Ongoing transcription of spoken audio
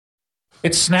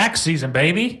It's snack season,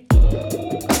 baby.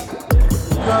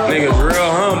 Niggas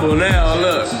real humble now,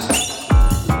 look.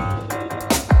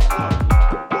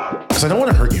 Because I don't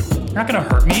want to hurt you. You're not gonna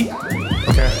hurt me.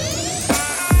 Okay.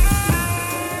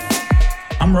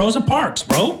 I'm Rosa Parks,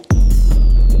 bro.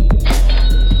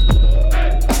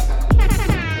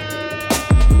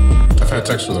 I've had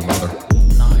sex with a mother.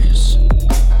 Nice.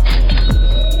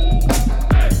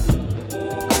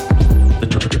 The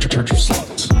Church of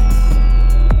Sluts.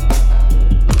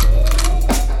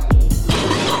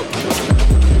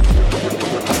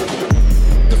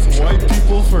 White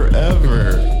people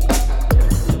forever.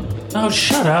 Oh,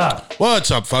 shut up. What's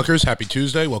up, fuckers? Happy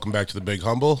Tuesday. Welcome back to the Big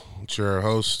Humble. It's your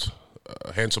host,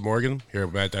 Handsome Morgan, here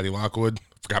with Matt Daddy Lockwood.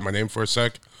 Forgot my name for a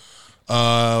sec.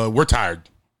 We're tired.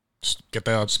 Just get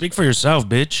that out. Speak for yourself,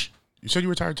 bitch. You said you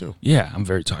were tired too. Yeah, I'm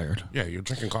very tired. Yeah, you're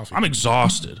drinking coffee. I'm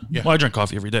exhausted. Yeah. Well, I drink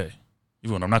coffee every day,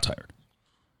 even when I'm not tired.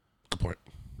 Good point.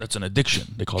 That's an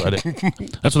addiction. They call that it.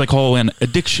 That's what they call an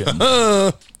addiction.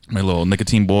 My little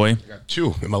nicotine boy. I got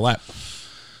two in my lap.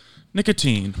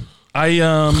 Nicotine.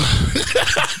 Yeah,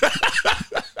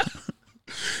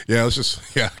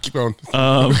 keep going.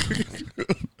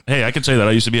 Hey, I can say that.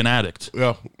 I used to be an addict.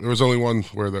 Yeah, there was only one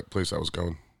where that place I was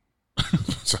going.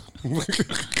 So.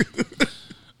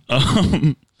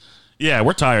 Yeah,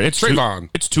 we're tired. It's Trayvon.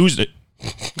 It's Tuesday.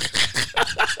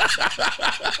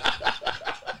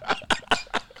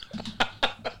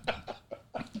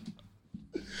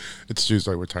 It's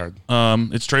Tuesday. We're tired.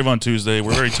 It's Trayvon Tuesday.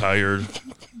 We're very tired.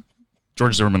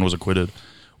 George Zimmerman was acquitted.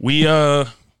 We okay,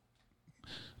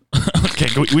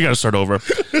 we got to start over.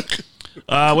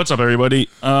 What's up, everybody?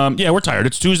 Yeah, we're tired.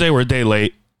 It's Tuesday. We're a day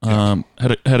late.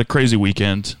 Had a crazy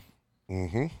weekend.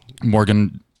 Mm-hmm.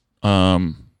 Morgan.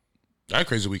 I had a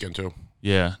crazy weekend too.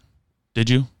 Yeah. Did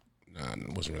you? Nah,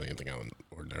 it wasn't really anything out of the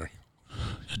ordinary.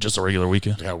 Just a regular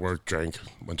weekend. Yeah, work, drank,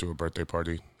 went to a birthday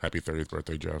party. Happy 30th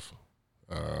birthday, Jeff.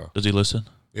 Does he listen?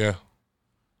 Yeah,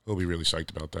 he'll be really psyched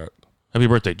about that. Happy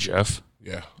birthday, Jeff.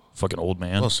 Yeah. Fucking old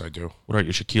man. What else I do? What are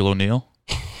you, Shaquille O'Neal?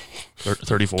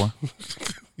 34?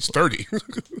 He's 30.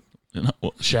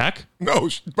 Well, Shaq? No,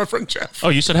 my friend Jeff. Oh,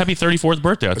 you said happy 34th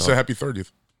birthday. I said happy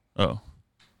 30th. Oh.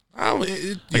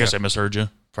 I guess I misheard you.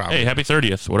 Probably. Hey, happy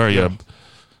 30th. What are you? Yeah.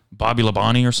 Bobby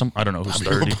Labonte or something? I don't know who's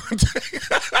 30.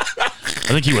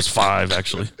 I think he was 5,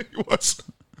 actually. He was.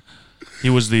 He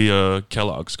was the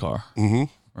Kellogg's car. Mm-hmm.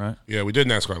 Right? Yeah, we did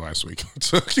NASCAR last week.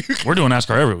 We're doing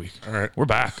NASCAR every week. All right. We're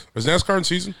back. Was NASCAR in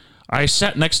season? I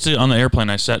sat next to, on the airplane,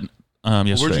 yesterday.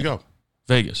 Where'd you go?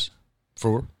 Vegas.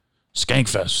 For?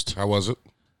 Skankfest. How was it?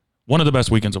 One of the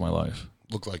best weekends of my life.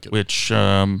 Looked like it. Which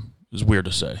is weird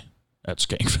to say at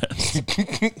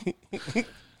Skankfest.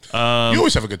 You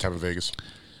always have a good time in Vegas.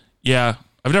 Yeah.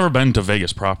 I've never been to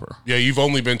Vegas proper. Yeah, you've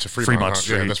only been to Fremont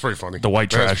Street. Yeah, that's pretty funny. The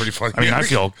white trash. That's pretty funny. I mean, I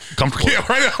feel comfortable. Yeah,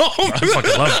 right at home. I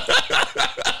fucking love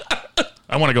it.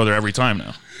 I want to go there every time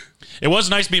now. It was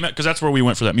nice being because that's where we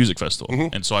went for that music festival,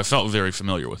 and so I felt very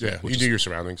familiar with it. Yeah, you knew your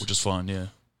surroundings, which is fun. Yeah.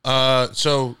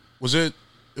 So was it?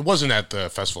 It wasn't at the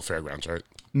festival fairgrounds, right?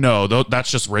 No, that's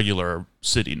just regular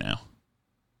city now.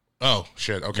 Oh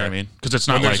shit! Okay, you know what I mean, because it's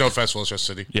not when there's like no festival; it's just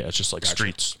city. Yeah, it's just like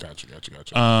streets. Gotcha.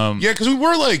 Yeah, because we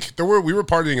were like we were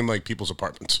partying in like people's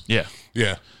apartments. Yeah.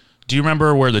 Yeah. Do you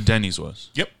remember where the Denny's was?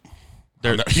 Yep.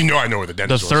 I know where the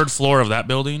Denny's was. The third floor of that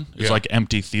building is like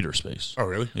empty theater space. Oh,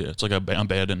 really? Yeah, it's like a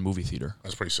abandoned movie theater.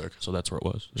 That's pretty sick. So that's where it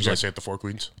was. Did you guys stay at the Four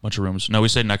Queens? Bunch of rooms. No, we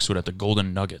stayed next to it at the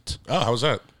Golden Nugget. Oh, how was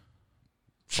that?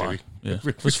 Fun. Shitty. Yeah,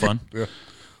 it was fun. Yeah.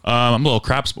 I'm a little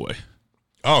craps boy.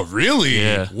 Oh, really?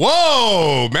 Yeah.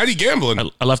 Whoa, Matty gambling.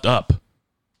 I left up.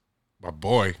 My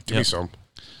boy, give me some.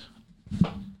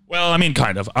 Well, I mean,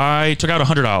 kind of. I took out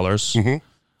 $100. Mm-hmm.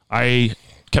 I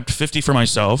kept 50 for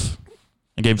myself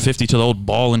and gave 50 to the old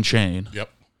ball and chain. Yep.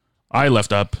 I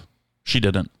left up. She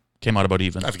didn't. Came out about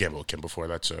even. I've gambled with Kim before.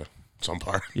 That's some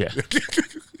part. Yeah.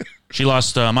 She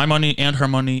lost my money and her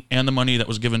money and the money that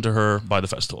was given to her by the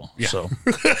festival. Yeah. So.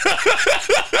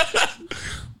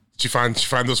 Did you find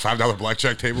those $5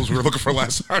 blackjack tables we were looking for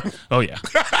last time? Oh, yeah.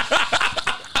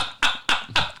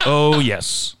 Oh,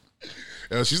 yes.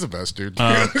 Yeah, she's the best, dude.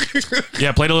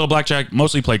 Yeah, played a little blackjack.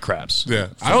 Mostly played craps. Yeah.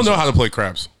 I don't know how to play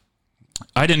craps.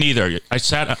 I didn't either.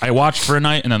 I watched for a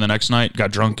night, and then the next night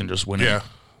got drunk and just went in. Yeah.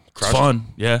 It's fun.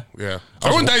 Yeah. Yeah.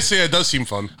 Throwing dice, yeah, it does seem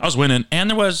fun. I was winning.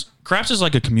 And craps is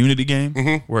like a community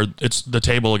game where it's the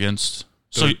table against.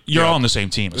 So you're all on the same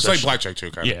team. It's like blackjack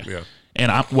too, kind of. Yeah.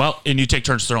 And you take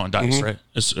turns throwing dice, right?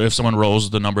 If someone rolls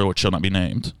the number which shall not be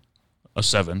named, a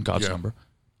 7, God's number.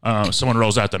 Someone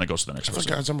rolls that, then it goes to the next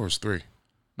person. God's number was 3.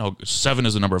 No, 7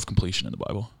 is the number of completion in the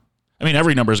Bible. I mean,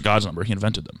 every number is God's number. He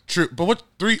invented them. True, but what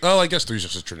 3? Oh, I guess 3 is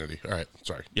just a trinity. All right,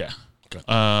 sorry. Yeah.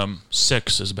 Good.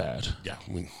 6 is bad. Yeah,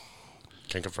 we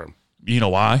can't confirm. You know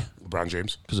why? LeBron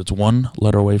James. Because it's 1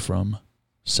 letter away from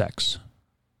sex.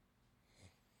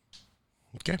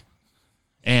 Okay.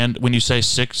 And when you say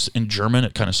 6 in German,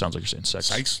 it kind of sounds like you're saying sex.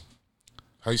 Sex?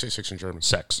 How do you say 6 in German?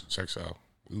 Sex. Sex, oh.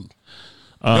 Ooh.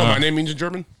 No, my name means in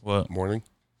German? What? Morning.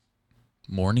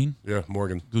 Morning? Yeah,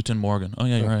 Morgan. Guten Morgen. Oh,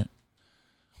 yeah, you're right.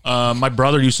 My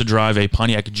brother used to drive a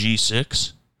Pontiac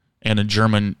G6, and in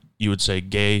German, you would say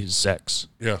gay sex.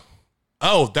 Yeah.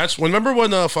 Oh, that's remember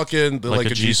when fucking like a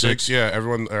G6? Yeah,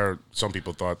 everyone or some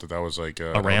people thought that was like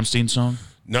a Rammstein song.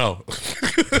 No,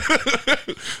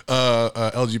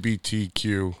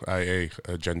 LGBTQIA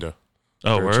agenda.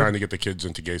 Oh, they were word? trying to get the kids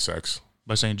into gay sex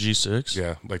by saying G6.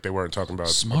 Yeah, like they weren't talking about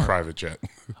Smart. a private jet.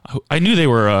 I knew they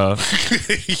were. I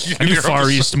knew Far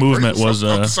East movement was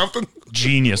something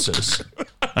geniuses.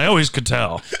 I always could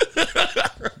tell.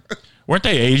 Weren't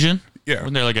they Asian? Yeah,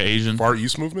 weren't they like an Asian Far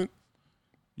East movement?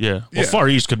 Yeah. Well, Far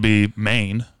East could be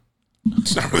Maine.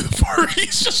 It's not really the Far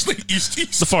East, just the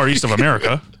East. The Far East of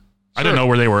America. Sure. I didn't know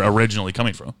where they were originally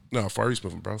coming from. No, Far East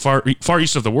movement, bro. Far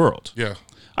East of the world. Yeah.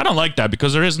 I don't like that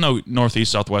because there is no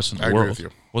northeast, southwest in the world. I agree with you.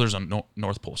 Well, there's a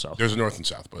north pole, south. There's a north and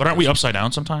south. But aren't we upside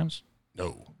down sometimes?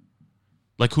 No.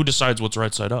 Like, who decides what's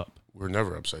right side up? We're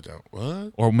never upside down.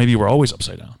 What? Or maybe we're always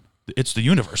upside down. It's the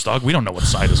universe, dog. We don't know what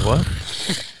side is what.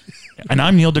 And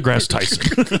I'm Neil deGrasse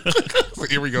Tyson. So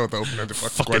here we go with the open-ended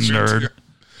fucking questions. nerd. Yeah.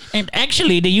 And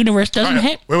actually, the universe doesn't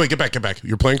have... Wait, get back.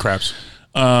 You're playing craps.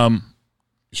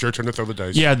 It's your turn to throw the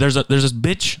dice. Yeah, there's this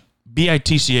bitch,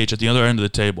 BITCH, at the other end of the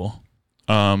table.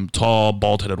 Tall,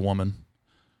 bald-headed woman.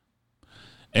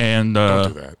 And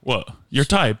don't do that. What? Your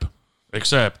type.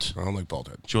 Except I don't like bald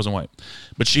head. she wasn't white.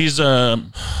 But she's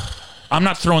I'm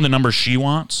not throwing the number she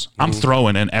wants. I'm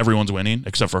throwing and everyone's winning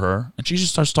except for her. And she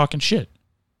just starts talking shit.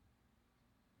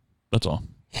 That's all.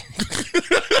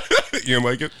 You didn't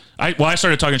like it? I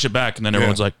started talking shit back, and then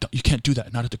everyone's like, "You can't do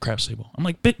that. Not at the craps table." I'm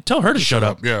like, "Tell her to shut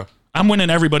up." Yeah. I'm winning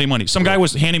everybody money. Some guy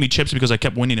was handing me chips because I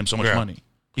kept winning him so much Yeah. money.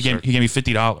 He gave me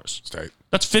 $50. Tight.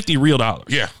 That's $50 real dollars.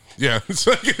 Yeah. It's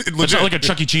like legit. It's not like a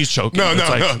Chuck E. Cheese choke. No. It's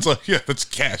like, It's like that's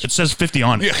cash. it says 50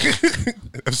 on it.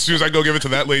 Yeah. As soon as I go give it to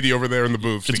that lady over there in the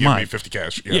booth, to It's give mine. me 50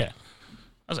 cash. Yeah.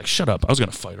 I was like, shut up. I was going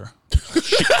to fight her.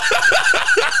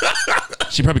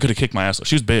 She probably could have kicked my ass.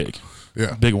 She was big.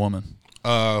 Yeah. Big woman.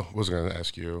 What was I going to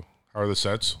ask you? How are the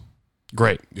sets?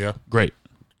 Great. Yeah. Great.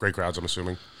 Great crowds, I'm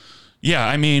assuming. Yeah,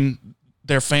 I mean,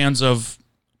 they're fans of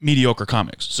mediocre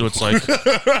comics. So it's like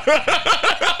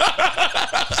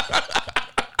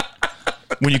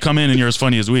when you come in and you're as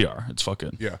funny as we are, it's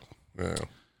fucking Yeah.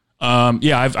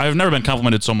 I've never been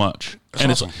complimented so much.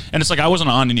 That's awesome. It's like I wasn't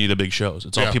on any of the big shows.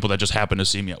 It's all Yeah. people that just happen to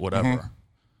see me at whatever.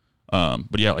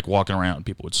 But yeah, like walking around,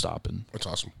 people would stop and That's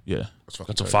awesome. yeah, fucking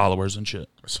got some tight. followers and shit.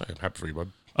 I'm happy for you,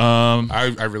 bud.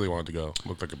 I really wanted to go.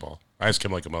 Looked like a ball. I asked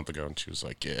Kim like a month ago, and she was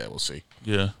like, "Yeah, we'll see."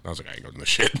 Yeah, And I was like, "I ain't going to this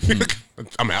shit.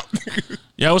 I'm out."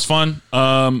 yeah, it was fun.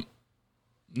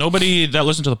 Nobody that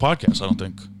listened to the podcast, I don't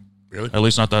think. Really? At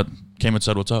least not that came and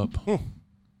said what's up. You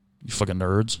fucking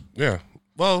nerds. Yeah.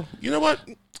 Well, you know what?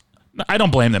 I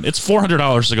don't blame them. It's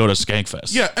 $400 to go to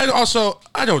Skankfest. Yeah, and also,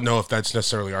 I don't know if that's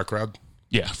necessarily our crowd.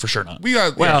 Yeah, for sure not. We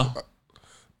got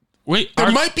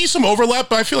there might be some overlap,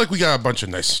 but I feel like we got a bunch of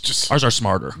nice. Ours are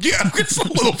smarter. Yeah, it's a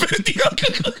little bit. Yeah.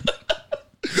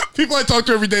 People I talk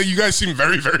to every day, you guys seem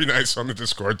very, very nice on the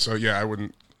Discord. So yeah, I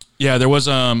wouldn't. Yeah, there was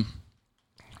I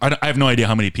have no idea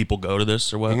how many people go to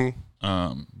this or what.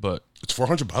 But It's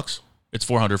 $400. it's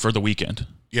 400 for the weekend.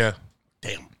 Yeah.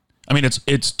 Damn. I mean,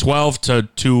 it's 12 to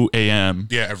 2 a.m.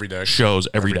 Yeah, every day. shows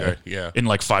every day. Yeah. In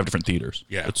like 5 different theaters.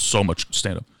 Yeah. It's so much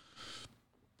stand up.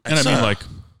 And It's, I mean, like,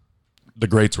 the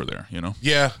greats were there, you know?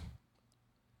 Yeah.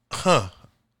 I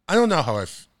don't know how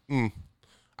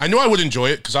I know I would enjoy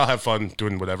it because I'll have fun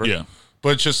doing whatever. Yeah. But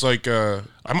it's just like I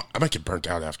might get burnt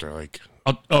out after like.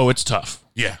 Oh, it's tough.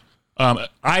 Yeah.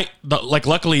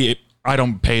 Luckily, I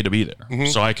don't pay to be there,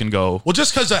 so I can go. Well,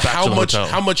 just because of to how the much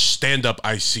hotel. stand up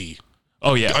I see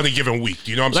Oh yeah, on a given week.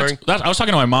 Do you know what I'm saying? I was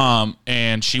talking to my mom,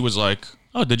 and she was like,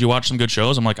 "Oh, did you watch some good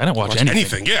shows?" I'm like, "I didn't watch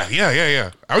anything.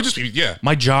 Yeah. I would just be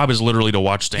My job is literally to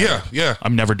watch stand up. Yeah.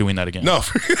 I'm never doing that again. No.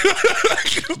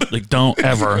 Like, don't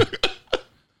ever.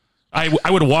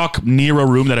 I would walk near a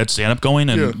room that had stand up going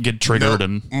and get triggered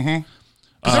and.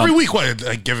 Because every week,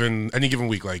 any given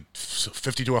week, like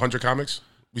 50 to 100 comics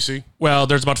we see. Well,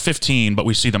 there's about 15, but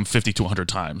we see them 50 to 100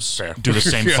 times. Fair. Do the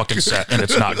same Yeah. fucking set, and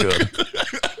it's not good.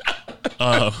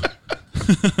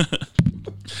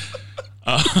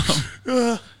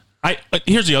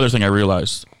 Here's the other thing I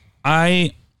realized.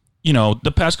 The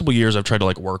past couple of years, I've tried to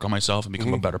like work on myself and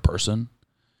become a better person.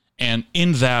 And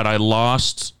in that, I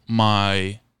lost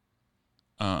my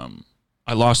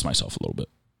I lost myself a little bit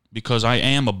because I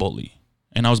am a bully,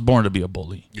 and I was born to be a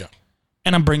bully. Yeah.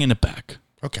 And I'm bringing it back.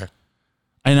 Okay.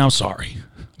 And I'm sorry.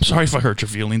 I'm sorry if I hurt your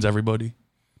feelings, everybody.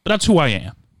 But that's who I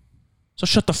am. So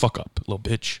shut the fuck up, little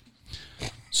bitch.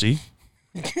 See?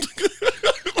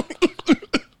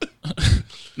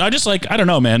 No, just like, I don't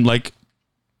know, man. Like,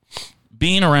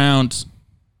 being around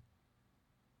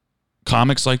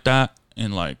comics like that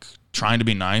and, like, trying to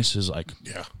be nice is, like,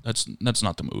 Yeah. that's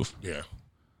not the move. Yeah.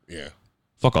 Yeah.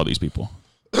 Fuck all these people.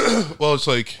 Well, it's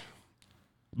like,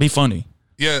 Be funny.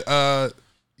 yeah,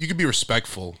 you can be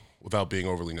respectful without being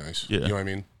overly nice. Yeah. You know what I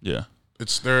mean? Yeah.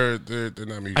 It's they're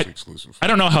not mutually exclusive. I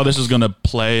don't know how this is going to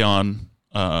play on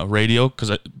radio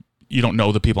because you don't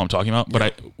know the people I'm talking about.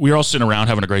 But we were all sitting around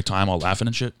having a great time, all laughing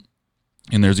and shit.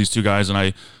 And there's these two guys,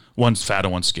 and one's fat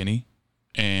and one's skinny.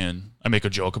 And I make a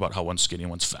joke about how one's skinny and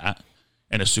one's fat.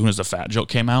 And as soon as the fat joke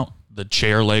came out, the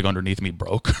chair leg underneath me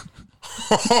broke.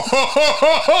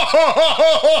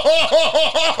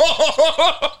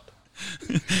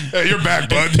 Hey, you're back,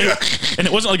 bud. Yeah. And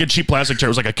it wasn't like a cheap plastic chair;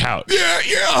 it was like a couch. Yeah.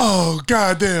 Oh,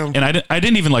 goddamn. And I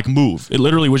didn't even like move. It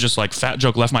literally was just like fat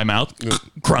joke left my mouth,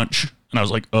 crunch, and I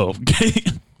was like, oh, okay.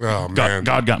 Oh man.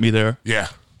 God got me there. Yeah.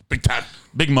 Big time.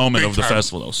 Big moment Big of the time.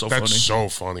 festival, though. So That's funny. so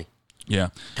funny. Yeah.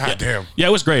 God damn. Yeah,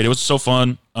 it was great. It was so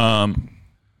fun.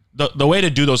 The way to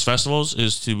do those festivals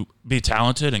is to be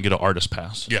talented and get an artist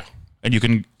pass. Yeah. And you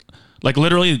can, like,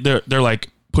 literally, they're like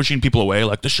pushing people away,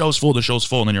 like the show's full,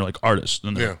 and then you're like, artist,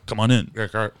 and Yeah. come on in. Yeah,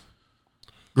 correct.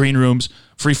 Green rooms,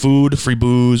 free food, free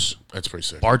booze, That's pretty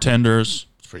sick. Bartenders,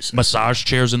 It's pretty sick. massage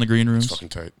chairs in the green rooms. Fucking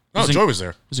tight. Oh, Joy was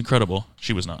there. It was incredible.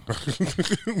 She was not,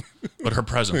 but her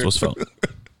presence was felt.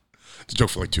 It's a joke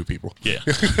for like two people. Yeah,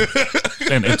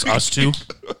 and it's us two.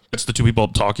 It's the two people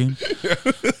talking.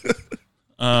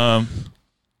 Yeah,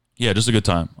 just a good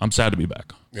time. I'm sad to be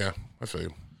back. Yeah, I feel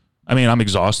you. I mean, I'm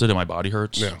exhausted and my body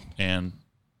hurts. Yeah. And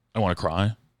I want to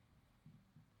cry.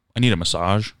 I need a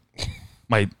massage.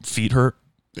 My feet hurt.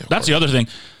 Yeah, That's the other thing.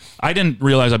 I didn't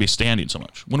realize I'd be standing so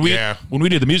much. When we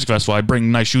did the music festival, I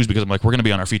bring nice shoes because I'm like, we're going to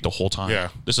be on our feet the whole time. Yeah.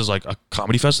 This is like a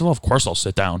comedy festival. Of course I'll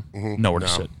sit down. Nowhere to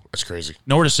No, sit. that's crazy.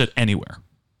 Nowhere to sit anywhere.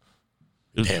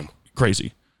 It was Damn.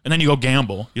 crazy. And then you go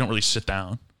gamble. You don't really sit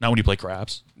down. Not when you play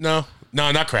craps. No,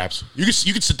 not craps. You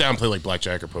could sit down and play like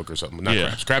blackjack or poker or something, but not Yeah.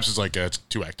 craps. Craps is like it's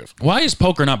too active. Why is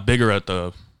poker not bigger at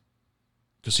the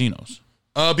casinos?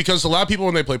 Because a lot of people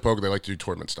when they play poker, they like to do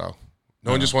tournament style.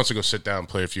 No one just wants to go sit down and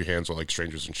play a few hands with like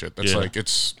strangers and shit. That's Yeah. like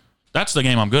it's That's the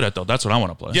game I'm good at, though. That's what I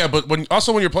want to play. yeah, but when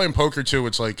you're playing poker too,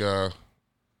 it's like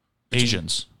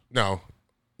Asians. no,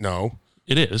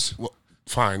 It is. well,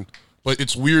 fine, but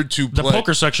it's weird to The play.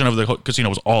 poker section of the casino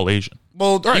was all Asian.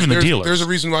 Well, all right, even the dealers. There's a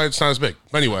reason why it's not as big.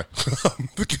 Anyway,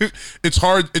 it's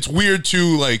hard. It's weird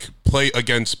to like play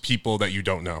against people that you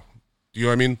don't know. Do you know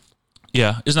what I mean?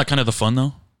 Yeah. Isn't that kind of the fun,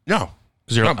 though? No,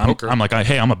 Because you're not I'm, poker. I'm like,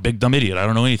 hey, I'm a big dumb idiot. I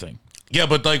don't know anything. Yeah,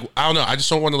 but like I don't know. I just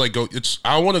don't want to like go.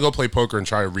 I want to go play poker and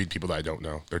try to read people that I don't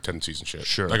know, their tendencies and shit.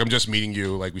 Sure. Like I'm just meeting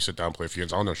you. Like we sit down, play a few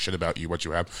games. I don't know shit about you, what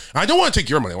you have. And I don't want to take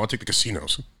your money. I want to take the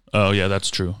casinos. Oh, yeah, that's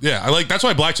true. Yeah, that's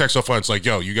why blackjack's so fun. It's like,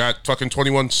 yo, you got fucking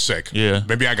 21, sick. Yeah.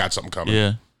 Maybe I got something coming.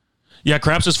 Yeah. Yeah,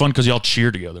 craps is fun because y'all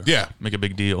cheer together. Yeah. Make a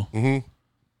big deal. Mm-hmm.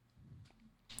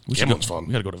 We should Gambling's go, fun.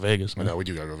 We got to go to Vegas, I man. know we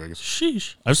do gotta go to Vegas.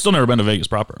 Sheesh. I've still never been to Vegas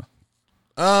proper.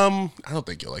 I don't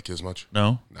think you'll like it as much.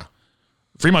 No? No.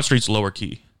 Fremont Street's lower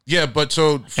key Yeah, but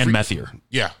so and methier,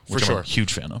 yeah, for which I'm sure. a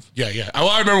huge fan of. Yeah.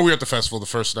 I remember we were at the festival the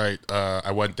first night.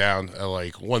 I went down at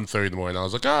like 1:30 in the morning. I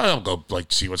was like, I'll go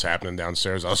like see what's happening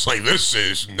downstairs. I was like, this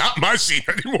is not my scene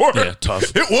anymore. Yeah,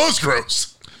 tough. It was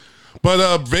gross.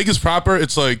 But Vegas proper,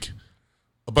 it's like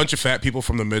a bunch of fat people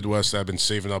from the Midwest that have been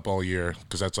saving up all year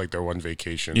because that's like their one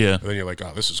vacation. Yeah. And then you're like,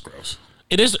 oh, this is gross.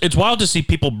 It's wild to see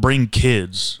people bring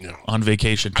kids Yeah. on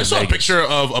vacation to I saw Vegas. a picture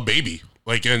of a baby,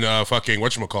 like in fucking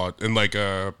whatchamacallit, in like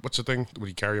what's the thing? Would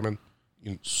you carry him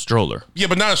in? Stroller. Yeah,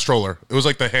 but not a stroller. It was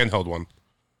like the handheld one.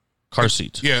 Car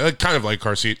seat. Yeah, kind of like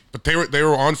car seat. But they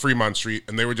were on Fremont Street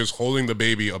and they were just holding the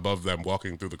baby above them,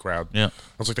 walking through the crowd. Yeah. I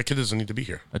was like, that kid doesn't need to be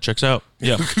here. That checks out.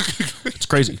 Yeah. It's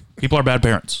crazy. People are bad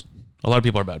parents. A lot of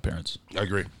people are bad parents. I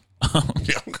agree.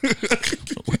 Yeah.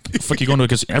 The fuck you going to a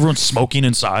casino? Everyone's smoking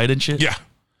inside and shit. Yeah.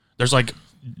 There's like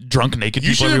drunk naked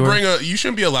You people shouldn't everywhere. you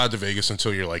shouldn't be allowed to Vegas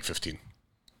until you're like 15.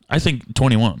 I think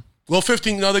 21. Well,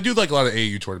 15. No, they do like a lot of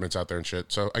AAU tournaments out there and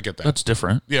shit. So I get that. That's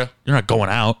different. yeah. You're not going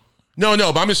out. No,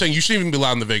 but I'm just saying you shouldn't even be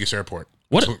allowed in the Vegas airport.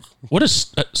 What So- what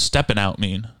does stepping out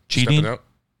mean? Cheating? Stepping out?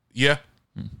 Yeah.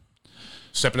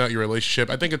 Stepping out your relationship.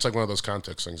 I think it's like one of those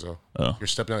context things, though. Oh. You're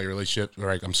stepping out your relationship. All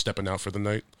right, I'm stepping out for the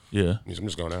night. Yeah. Means I'm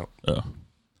just going out. Oh.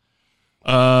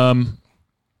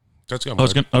 That's I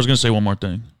was gonna say one more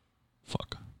thing.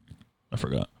 Fuck. I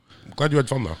forgot. I'm glad you had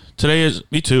fun though. Today is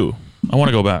me too. I want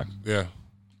to go back. Yeah.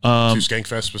 To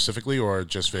Skankfest specifically, or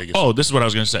just Vegas? Oh, this is what I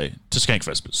was going to say. To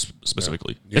Skankfest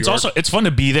specifically. Yeah. It's fun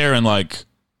to be there and like,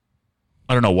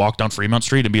 I don't know, walk down Fremont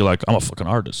Street and be like, I'm a fucking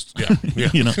artist. Yeah. Yeah.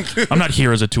 You know, I'm not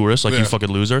here as a tourist like you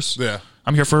fucking losers. Yeah.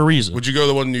 I'm here for a reason. Would you go to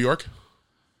the one in New York?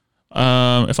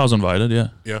 If I was invited, yeah.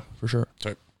 Yeah. For sure.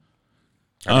 Type.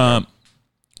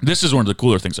 This is one of the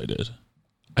cooler things I did.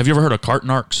 Have you ever heard of cart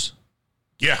narcs?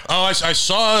 Yeah. Oh, I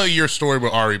saw your story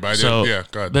with Ari, but I didn't. Yeah,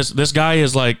 go ahead. This guy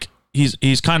is like,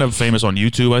 he's kind of famous on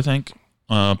YouTube, I think.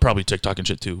 Probably TikTok and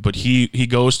shit too. But he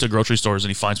goes to grocery stores and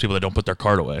he finds people that don't put their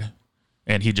cart away.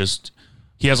 And he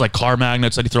has like car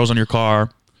magnets that he throws on your car.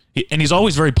 And he's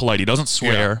always very polite. He doesn't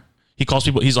swear. Yeah. He calls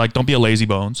people, he's like, don't be a lazy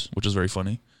bones, which is very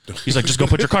funny. He's like, just go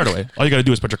put your cart away. All you got to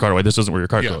do is put your cart away. This isn't where your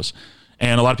cart goes.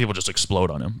 And a lot of people just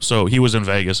explode on him. So he was in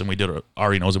Vegas and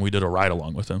Ari knows him. We did a ride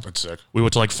along with him. That's sick. We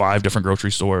went to like 5 different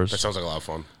grocery stores. That sounds like a lot of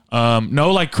fun.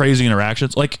 No like crazy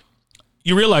interactions. Like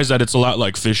you realize that it's a lot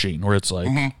like fishing where it's like,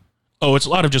 it's a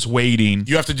lot of just waiting.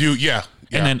 You have to do,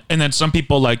 And then some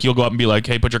people like you'll go up and be like,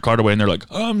 hey, put your cart away. And they're like,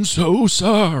 I'm so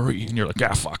sorry. And you're like,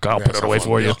 fuck, I'll put it away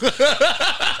for you.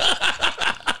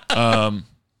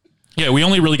 Yeah, we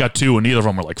only really got 2 and neither of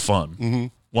them were like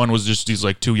fun. One was just these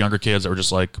like 2 younger kids that were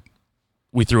just like,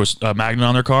 we threw a magnet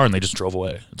on their car and they just drove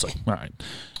away. It's like, all right.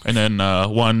 And then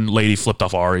one lady flipped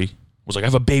off Ari, was like, I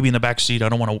have a baby in the back seat. I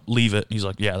don't want to leave it. And he's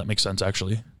like, yeah, that makes sense,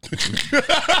 actually.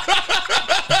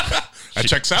 That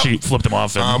checks out. She flipped him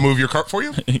off. And, I'll move your cart for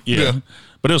you? yeah.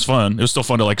 But it was fun. It was still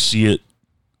fun to like see it,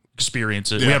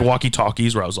 experience it. Yeah. We had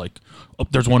walkie-talkies where I was like, oh,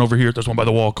 there's one over here. There's one by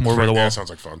the wall. Come over by the wall. Yeah, sounds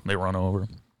like fun. They run over.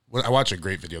 Well, I watched a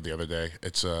great video the other day.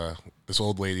 It's this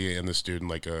old lady and this dude in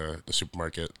like the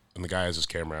supermarket, and the guy has his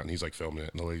camera out and he's like filming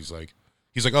it, and the lady's like,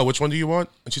 oh, which one do you want?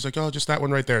 And she's like, oh, just that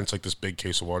one right there. And it's like this big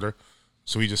case of water.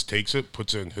 So he just takes it,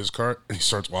 puts it in his cart, and he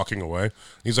starts walking away. And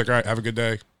he's like, all right, have a good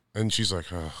day. And she's like,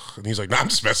 oh. And he's like, nah, I'm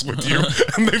just messing with you.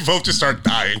 And they both just start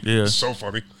dying. Yeah. It's so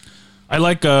funny. I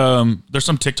like, there's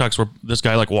some TikToks where this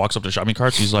guy like walks up to shopping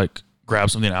carts. He's like,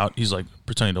 grabs something out. He's like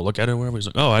pretending to look at it or whatever. He's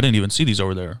like, oh, I didn't even see these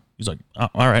over there. He's like, oh,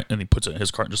 all right. And he puts it in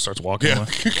his cart and just starts walking away.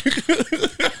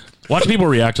 Watch people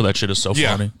react to that shit is so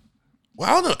funny. Well,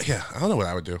 I don't know. Yeah, I don't know what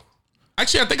I would do.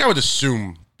 Actually, I think I would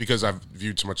assume, because I've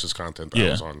viewed so much of this content that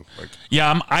I was on. Like,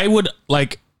 yeah, I would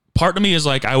like, part of me is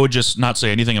like, I would just not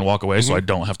say anything and walk away so I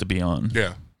don't have to be on.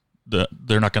 Yeah.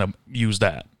 They're not going to use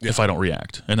that if I don't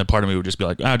react. And then part of me would just be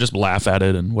like, just laugh at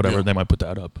it and whatever. They might put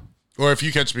that up. Or if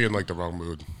you catch me in like the wrong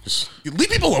mood, just leave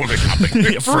people alone.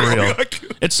 Shopping. For real. Like,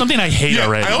 it's something I hate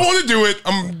already. I don't want to do it.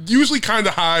 I'm usually kind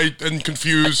of high and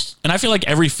confused. And I feel like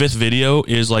every 5th video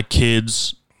is like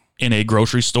kids in a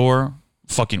grocery store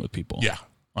fucking with people. Yeah.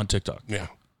 On TikTok. Yeah.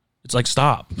 It's like,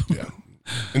 stop. Yeah.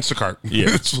 Instacart. Yeah.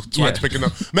 That's why it's picking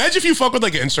up. Imagine if you fuck with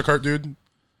like an Instacart dude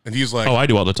and he's like, oh, I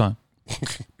do all the time.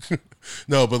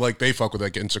 No, but like they fuck with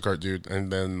like an Instacart dude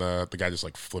and then the guy just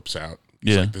like flips out.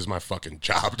 He's like, this is my fucking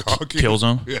job, dog. Kills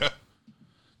him. Yeah.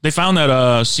 They found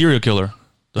that serial killer,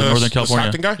 the Northern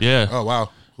California Stockton guy. Yeah. Oh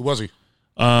wow. Who was he?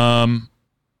 Well,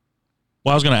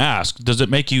 I was gonna ask, does it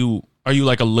make you? Are you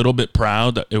like a little bit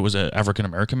proud that it was an African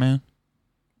American man?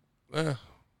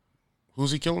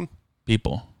 Who's he killing?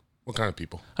 People. What kind of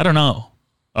people? I don't know.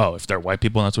 Oh, if they're white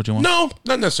people, that's what you want? No,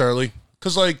 not necessarily.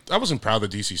 Because like I wasn't proud of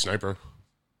the DC sniper.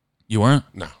 You weren't?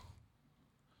 No.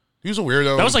 He was a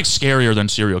weirdo. That was like scarier than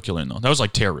serial killing, though. That was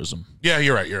like terrorism. Yeah,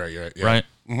 you're right. Yeah. Right?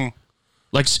 Mm-hmm.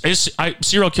 Like,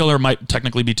 serial killer might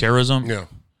technically be terrorism. Yeah.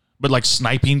 But like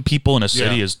sniping people in a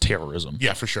city is terrorism.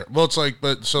 Yeah, for sure. Well, it's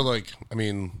like, I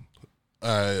mean,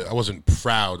 I wasn't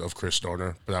proud of Chris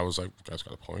Dorner, but I was like, guy's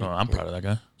got a point. Oh, I'm proud of that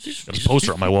guy. Got a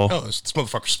poster on my wall. Oh, this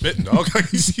motherfucker's spitting, dog.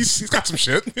 he's got some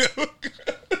shit.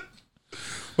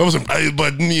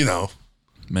 But you know,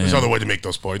 man, there's other way to make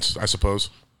those points, I suppose.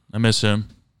 I miss him.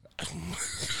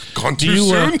 Gone too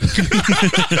soon?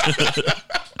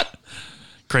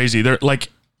 Crazy. They're like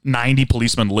 90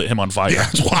 policemen lit him on fire. Yeah,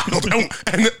 it's wild.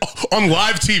 And on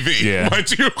live TV. Yeah. Mind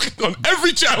you, on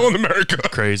every channel in America.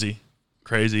 Crazy.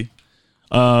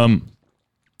 I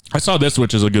saw this,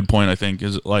 which is a good point, I think,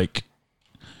 is like,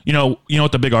 you know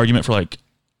what the big argument for like,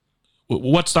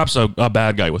 what stops a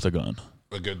bad guy with a gun?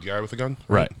 A good guy with a gun?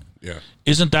 Right. Yeah.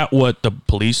 Isn't that what the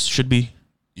police should be?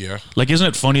 Yeah. Like, isn't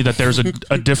it funny that there's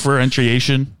a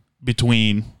differentiation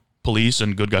between police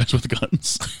and good guys with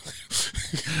guns?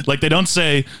 Like, they don't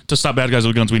say to stop bad guys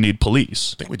with guns, we need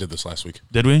police. I think we did this last week.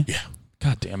 Did we? Yeah.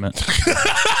 God damn it.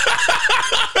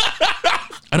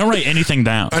 I don't write anything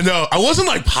down. I know. I wasn't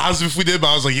like positive if we did, but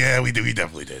I was like, yeah, we did. We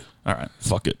definitely did. All right.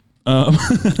 Fuck it.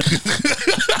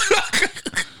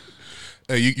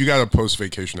 Hey, you got a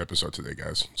post-vacation episode today,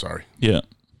 guys. Sorry. Yeah.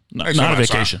 Actually, Not a I'm sorry.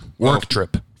 vacation. Well, Work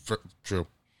trip. True.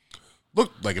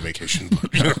 Looked like a vacation. But,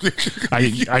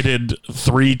 I did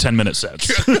 3 10-minute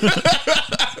sets.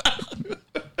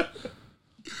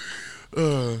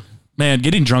 Man,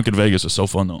 getting drunk in Vegas is so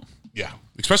fun, though. yeah.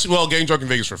 Especially, getting drunk in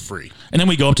Vegas for free. And then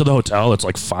we go up to the hotel. It's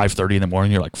like 5:30 in the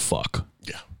morning. You're like, fuck.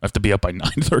 Yeah. I have to be up by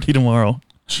 9:30 tomorrow.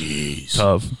 Jeez.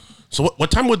 Tough. So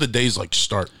what time would the days,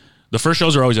 start? The first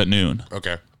shows are always at noon.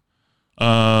 Okay.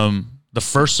 The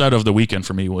first set of the weekend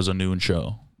for me was a noon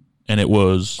show. And it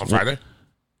was... On Friday?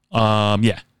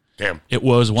 Yeah. Damn. It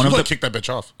was one of the... kick that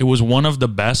bitch off. It was one of the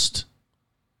best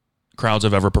crowds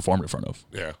I've ever performed in front of.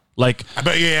 Yeah. Like... I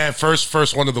bet,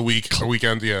 first one of the week or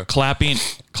weekend, yeah. Clapping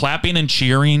and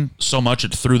cheering so much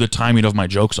it threw the timing of my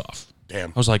jokes off. Damn.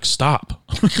 I was like, stop.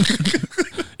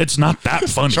 It's not that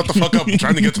funny. Shut the fuck up. I'm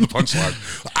trying to get to the punchline.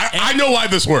 I know why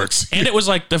this works. And it was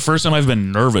like the first time I've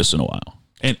been nervous in a while.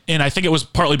 And I think it was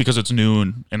partly because it's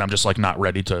noon and I'm just like not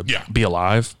ready to be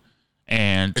alive.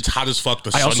 And it's hot as fuck.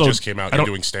 The sun just came out. You're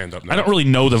doing stand-up now. I don't really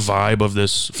know the vibe of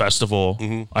this festival.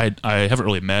 I haven't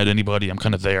really met anybody. I'm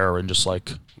kind of there and just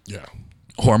like... Yeah.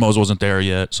 Hormones wasn't there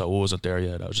yet. So wasn't there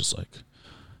yet. I was just like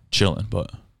chilling.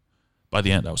 But by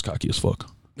the end, I was cocky as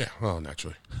fuck. Yeah, well,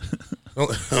 naturally.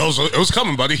 It was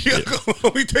coming, buddy. It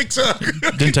only takes...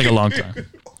 Didn't take a long time.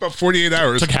 About 48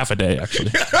 hours. It took half a day,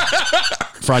 actually.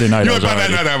 Friday night, I was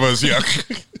already. That was, yeah.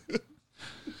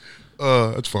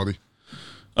 That's funny.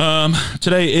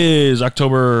 Today is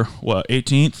October,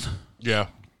 18th? Yeah.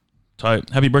 Tight.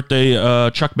 Happy birthday,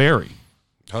 Chuck Berry.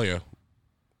 Hell yeah.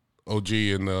 OG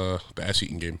in the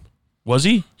ass-eating game. Was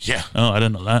he? Yeah. Oh, I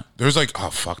didn't know that. There was like,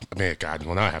 oh, fuck. Man, God.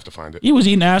 Well, now I have to find it. He was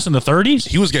eating ass in the 30s?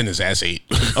 He was getting his ass ate.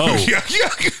 Oh. Yeah.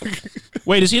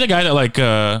 Wait, is he the guy that, like,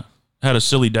 had a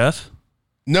silly death?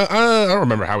 No, I don't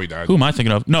remember how he died. Who am I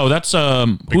thinking of? No, that's... Big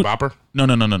Bopper?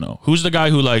 No. Who's the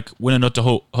guy who, like, went into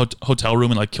a hotel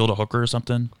room and, like, killed a hooker or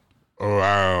something? Oh,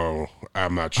 wow.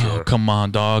 I'm not sure. Oh, come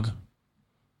on, dog.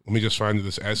 Let me just find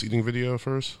this ass-eating video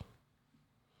first.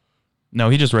 No,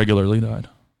 he just regularly died.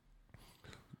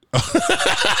 All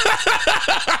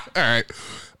right.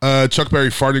 Chuck Berry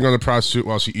farting on a prostitute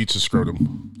while she eats a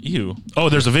scrotum. Ew. Oh,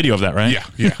 there's a video of that, right?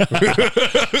 Yeah.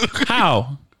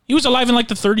 How? He was alive in like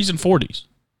the 30s and 40s.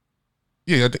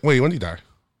 Yeah. Wait, when did he die?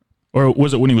 Or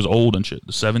was it when he was old and shit?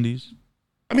 The 70s?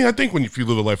 I mean, I think if you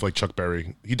live a life like Chuck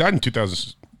Berry, he died in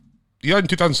 2000. He died in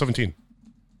 2017.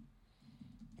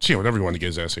 Gee, whenever he wanted to get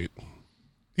his ass ate.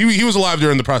 He was alive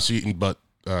during the prostitute butt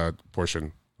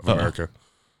portion of America.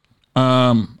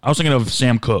 I was thinking of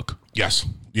Sam Cooke. Yes.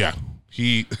 Yeah.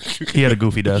 He had a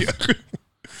goofy death. Yeah.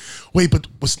 Wait, but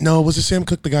was it Sam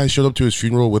Cooke the guy who showed up to his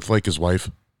funeral with like his wife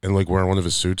and like wearing one of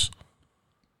his suits?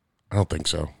 I don't think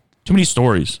so. Too many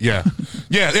stories. Yeah.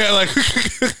 Like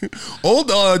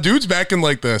old dudes back in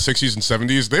like the 60s and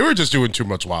 70s, they were just doing too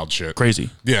much wild shit. Crazy.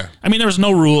 Yeah. I mean, there was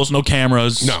no rules, no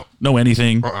cameras, no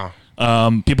anything.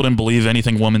 People didn't believe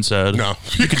anything woman said. No.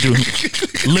 You could do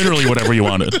literally whatever you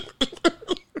wanted.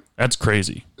 That's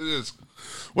crazy. It is.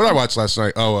 What I watched last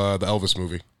night? Oh, the Elvis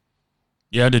movie.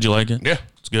 Yeah, did you like it? Yeah.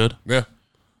 It's good. Yeah.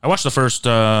 I watched the first,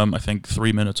 I think,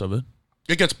 3 minutes of it.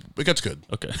 It gets good.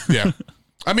 Okay. Yeah.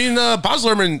 I mean, Baz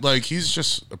Luhrmann, like, he's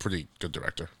just a pretty good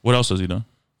director. What else has he done?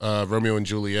 Romeo and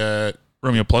Juliet.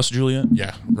 Romeo plus Juliet?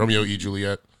 Yeah. Romeo e.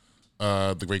 Juliet.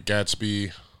 The Great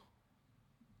Gatsby.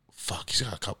 Fuck, he's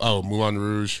got a couple. Oh, Moulin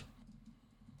Rouge.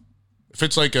 If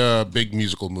it's like a big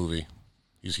musical movie,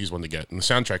 he's one to get. And the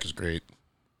soundtrack is great.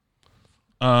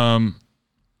 Tom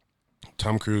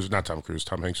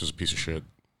Hanks is a piece of shit.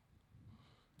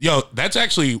 Yo, that's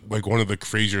actually like one of the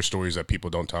crazier stories that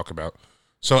people don't talk about.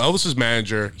 So Elvis's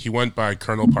manager, he went by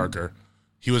Colonel Parker.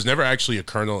 He was never actually a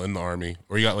colonel in the army,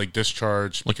 or he got like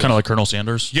discharged. Like kind of like Colonel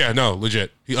Sanders? Yeah, no,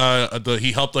 legit. He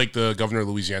helped like the governor of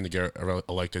Louisiana get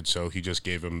elected, so he just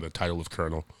gave him the title of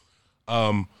colonel.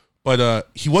 But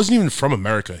he wasn't even from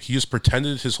America. He just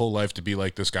pretended his whole life to be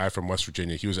like this guy from West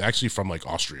Virginia. He was actually from like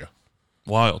Austria.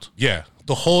 Wild. Yeah,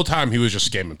 the whole time he was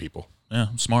just scamming people. Yeah,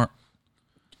 smart.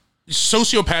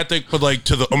 Sociopathic, but like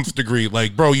to the umph degree.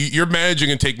 Like, bro, you're managing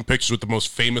and taking pictures with the most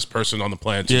famous person on the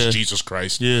planet since Jesus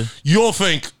Christ. Yeah. You'll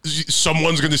think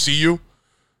someone's going to see you?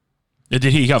 Did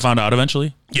he got found out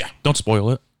eventually? Yeah. Don't spoil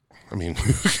it. I mean,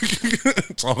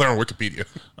 it's all there on Wikipedia.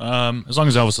 As long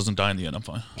as Elvis doesn't die in the end, I'm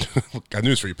fine. Got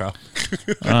news for you, pal.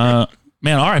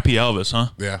 Man, R.I.P. Elvis,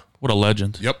 huh? Yeah. What a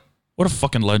legend. Yep. What a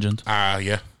fucking legend.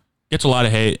 Yeah. Gets a lot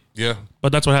of hate. Yeah.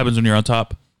 But that's what happens when you're on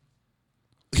top.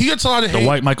 He gets a lot of hate. The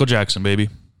white Michael Jackson, baby.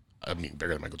 I mean,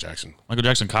 bigger than Michael Jackson. Michael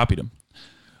Jackson copied him.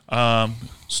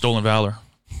 Stolen Valor.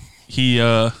 He,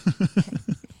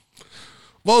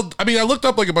 Well, I mean, I looked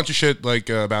up like a bunch of shit like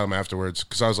about him afterwards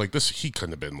because I was like, he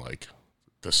couldn't have been like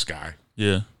this guy.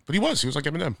 Yeah. But he was like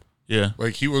Eminem. Yeah.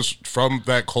 Like he was from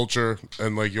that culture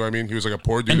and like, you know what I mean? He was like a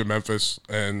poor dude in Memphis.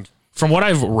 And from what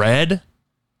I've read,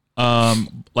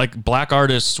 like black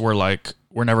artists were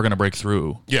never going to break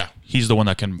through. Yeah. He's the one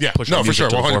that can push no, for sure.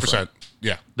 to the 100%. forefront.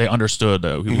 Yeah. They understood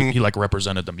that he like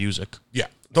represented the music. Yeah.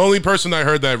 The only person I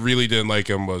heard that really didn't like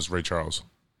him was Ray Charles.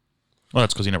 Well,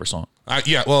 that's because he never saw it.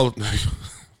 Yeah, well, I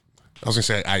was going to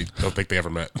say, I don't think they ever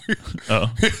met.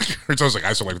 Oh. Ray Charles was like,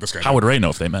 I still like this guy. How would Ray know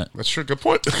if they met? That's true. Good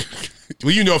point.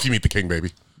 Well, you know if you meet the king,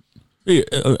 baby.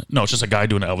 No, it's just a guy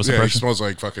doing an Elvis Yeah, he impression. smells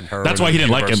like fucking heroin. That's why he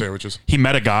didn't like him. Sandwiches. He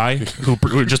met a guy who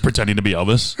was just pretending to be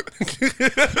Elvis.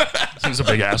 He's a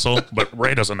big asshole, but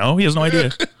Ray doesn't know. He has no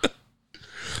idea.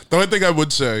 The only thing I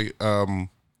would say, no,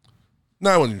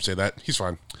 I wouldn't even say that. He's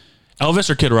fine. Elvis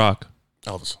or Kid Rock?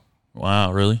 Elvis.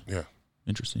 Wow, really? Yeah.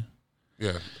 Interesting.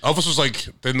 Yeah. Elvis was like,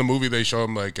 in the movie they show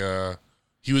him like,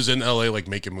 he was in LA like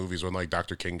making movies when like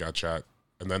Dr. King got shot.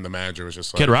 And then the manager was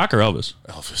just like, Kid Rock or Elvis?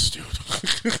 Elvis, dude.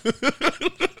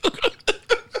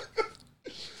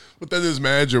 But then his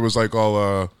manager was like,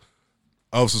 Elvis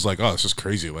was like, oh, this is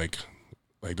crazy. Like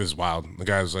this is wild. And the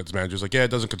guy's like, his manager's like, yeah,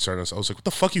 it doesn't concern us. I was like, what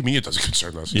the fuck you mean it doesn't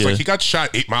concern us? He's like, he got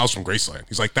shot 8 miles from Graceland.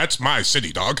 He's like, that's my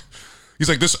city, dog. He's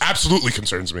like, this absolutely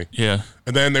concerns me. Yeah.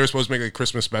 And then they were supposed to make a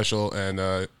Christmas special,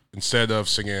 and instead of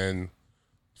singing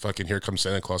fucking Here Comes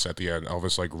Santa Claus at the end,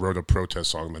 Elvis like wrote a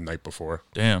protest song the night before.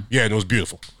 Damn. Yeah, and it was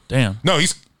beautiful. Damn. No,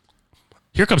 he's...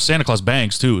 Here Comes Santa Claus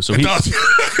bangs, too. So he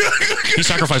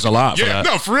sacrificed a lot for that.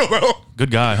 No, for real, though. Good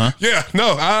guy, huh? Yeah,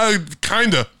 no,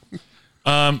 kinda.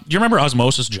 You remember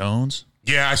Osmosis Jones?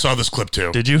 Yeah, I saw this clip,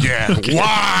 too. Did you? Yeah.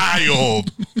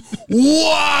 Wild.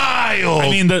 Wild. I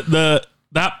mean,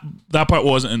 that part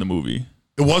wasn't in the movie.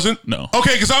 It wasn't? No.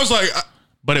 Okay, because I was like...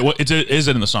 But is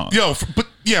it in the song? Yo, but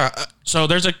yeah. So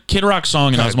there's a Kid Rock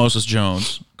song in Osmosis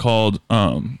Jones called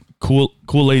Cool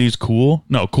Ladies Cool.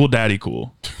 No, Cool Daddy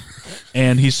Cool.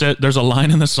 And he said there's a line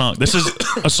in the song. This is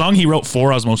a song he wrote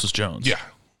for Osmosis Jones. Yeah.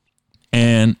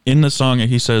 And in the song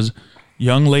he says,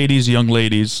 young ladies,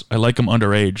 I like them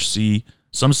underage. See,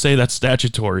 some say that's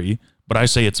statutory, but I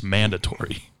say it's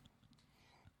mandatory.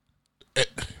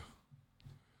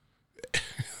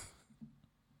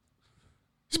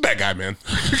 He's a bad guy, man.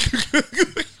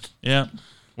 Yeah.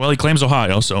 Well, he claims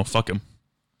Ohio, so fuck him.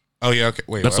 Oh, yeah, okay.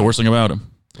 Wait. That's the worst thing about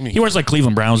him. He wears like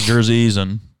Cleveland Browns jerseys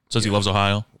and says he loves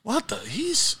Ohio. What the?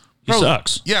 He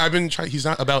sucks. Yeah, I've been trying. He's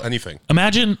not about anything.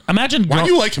 Imagine. Why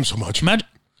do you like him so much?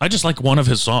 I just like one of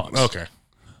his songs. Okay.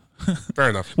 Fair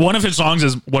enough. One of his songs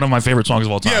is one of my favorite songs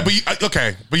of all time. Yeah, but you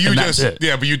but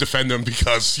you defend him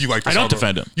because you like the I song. don't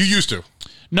defend him. You used to.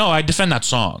 No, I defend that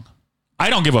song. I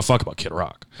don't give a fuck about Kid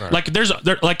Rock. Right. Like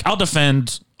I'll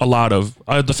defend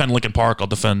Linkin Park. I'll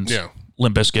defend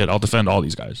Limp Bizkit. I'll defend all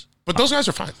these guys. But those guys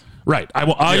are fine. Right.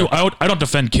 I don't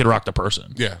defend Kid Rock the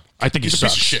person. Yeah. I think he's he a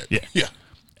sucks. piece of shit. Yeah. Yeah.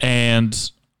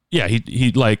 And yeah,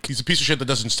 he's a piece of shit that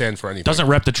doesn't stand for anything. Doesn't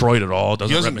rep Detroit at all.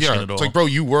 Doesn't rep Michigan at all. It's like, bro,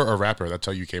 you were a rapper. That's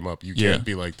how you came up. You can't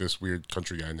be like this weird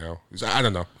country guy now. I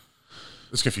don't know.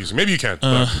 It's confusing. Maybe you can.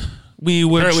 We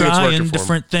were trying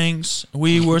different things.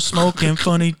 We were smoking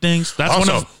funny things. That's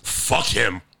also, one of fuck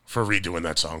him for redoing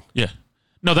that song. Yeah.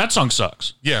 No, that song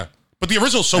sucks. Yeah. But the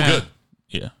original's so good.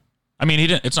 Yeah. I mean,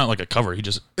 it's not like a cover.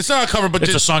 It's not a cover, but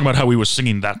it's a song about how he was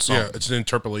singing that song. Yeah, it's an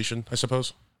interpolation, I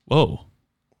suppose. Whoa.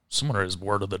 Someone read his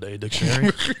word of the day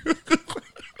dictionary.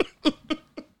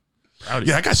 Yeah,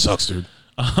 that guy sucks, dude.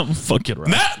 Fuck it, right.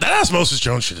 That Osmosis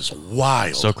Jones shit is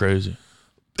wild. So crazy.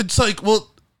 It's like, well,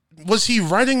 was he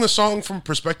writing the song from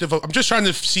perspective of... I'm just trying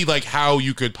to see, like, how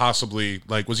you could possibly...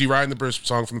 Like, was he writing the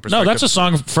song from the perspective... No, that's a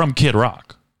song from Kid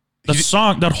Rock.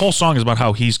 That whole song is about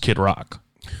how he's Kid Rock.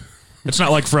 It's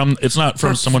not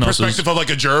from someone else's perspective of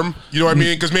like a germ. You know what I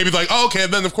mean? Because maybe like, oh, okay,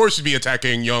 then of course he'd be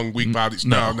attacking young, weak bodies.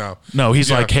 No. He's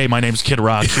like, hey, my name's Kid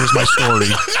Rock. Here's my story.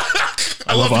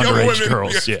 I love underage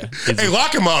girls. Yeah. Hey,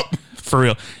 lock him up. For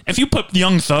real. If you put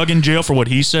Young Thug in jail for what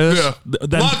he says,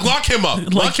 then lock him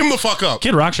up. Lock him the fuck up.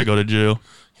 Kid Rock should go to jail.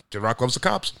 Kid Rock loves the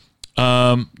cops.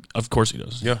 Of course he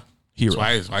does. Yeah. Hero.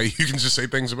 That's why you can just say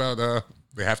things about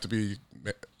they have to be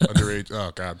underage.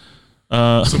 Oh God.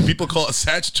 Some people call it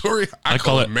statutory. I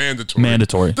call it mandatory.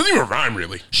 Mandatory. Doesn't even rhyme,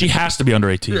 really. She has to be under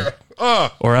 18. Yeah.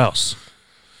 Or else.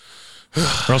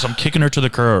 Or else I'm kicking her to the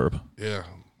curb. Yeah,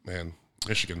 man.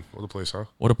 Michigan. What a place, huh?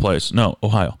 What a place. No,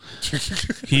 Ohio.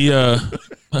 He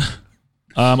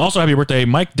also happy birthday,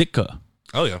 Mike Ditka.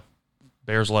 Oh yeah.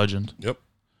 Bears legend. Yep.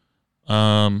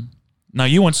 Now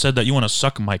you once said that you want to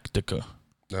suck Mike Ditka.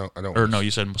 No, I don't. Or no,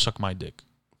 you said suck my dick.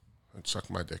 Suck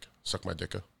my dick. Suck my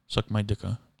dicka. Suck my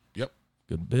dicka. Yep.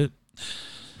 Good bit.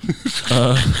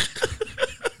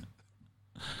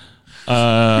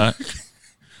 I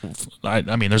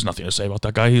mean, there's nothing to say about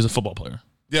that guy. He's a football player.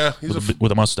 Yeah, he's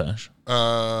with a mustache.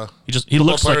 He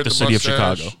looks like the city of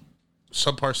Chicago.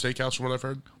 Subpar steakhouse, from what I've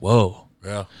heard. Whoa.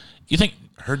 Yeah. You think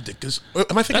I heard Dick is...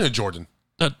 Am I thinking of Jordan?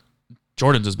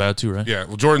 Jordan's is bad too, right? Yeah,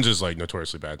 well, Jordan's is like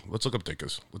notoriously bad. Let's look up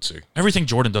Dickus. Let's see. Everything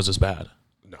Jordan does is bad.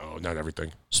 No, not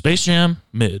everything. Space Jam,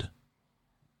 mid.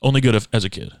 Only good as a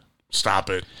kid. Stop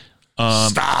it.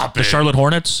 Stop it. The Charlotte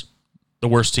Hornets, the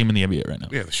worst team in the NBA right now.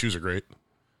 Yeah, the shoes are great.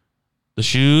 The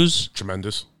shoes,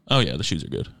 Tremendous. oh yeah, the shoes are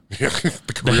good. Yeah,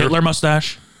 The Hitler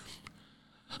mustache.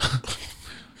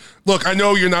 Look, I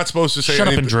know you're not supposed to say Shut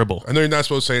anything. up and dribble. I know you're not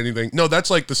supposed to say anything. No,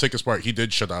 that's like the sickest part. He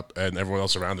did shut up, and everyone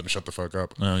else around him shut the fuck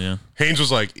up. Oh yeah. Haynes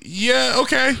was like, yeah,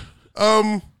 okay.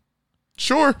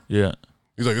 Sure. Yeah.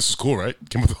 He's like, this is cool, right?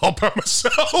 Came with it all by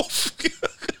myself.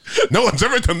 No one's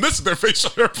ever done this in their facial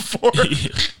hair before.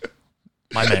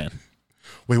 My man.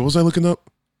 Wait, what was I looking up?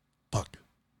 Fuck.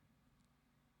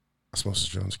 Osmosis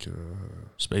Jones.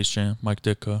 Space Jam, Mike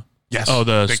Ditka. Yes. Oh,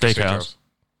 the Dick steakhouse.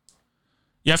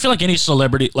 Yeah, I feel like any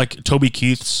celebrity, like Toby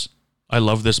Keith's I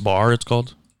Love This Bar, it's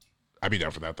called. I'd be down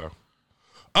for that, though.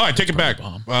 Oh, I take it back.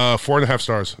 Bomb. 4.5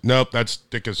 stars. Nope, that's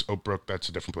Dick's Oak Brook. That's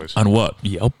a different place. On what?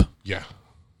 Yelp? Yeah.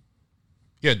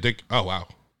 Yeah, Dick. Oh, wow.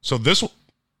 So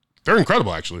they're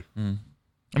incredible, actually.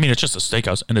 I mean, it's just a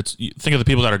steakhouse, and think of the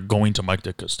people that are going to Mike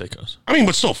Ditka's steakhouse. I mean,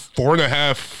 but still,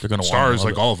 4.5 They're gonna stars, love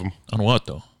like it. all of them. On what,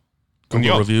 though? On Google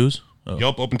Yelp. reviews? Oh.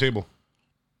 Yelp, open table.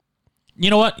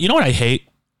 You know what? You know what I hate?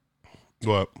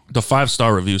 What? The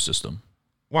 5-star review system.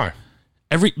 Why?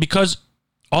 Because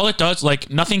all it does,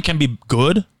 like, nothing can be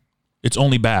good. It's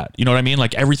only bad. You know what I mean?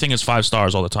 Like, everything is 5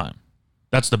 stars all the time.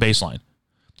 That's the baseline.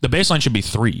 The baseline should be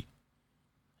 3.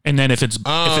 And then if it's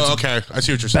okay. I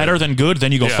see what you're saying. better than good,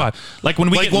 then you go Yeah. 5. Like when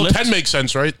we get 10 makes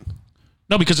sense, right?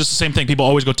 No, because it's the same thing. People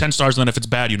always go 10 stars, and then if it's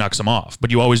bad, you knock some off.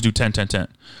 But you always do 10, 10, 10.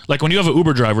 Like when you have an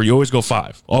Uber driver, you always go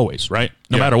 5. Always, right?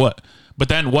 No Yeah. matter what. But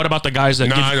then what about the guys that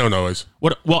No, I don't always.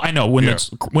 Well, I know when Yeah.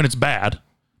 it's bad,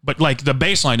 but like the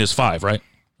baseline is 5, right?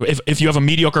 If you have a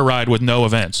mediocre ride with no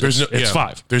events, it's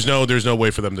 5. There's no way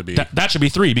for them to be. That should be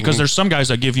 3 because there's some guys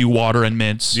that give you water and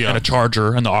mints Yeah. and a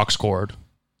charger and the aux cord.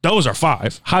 Those are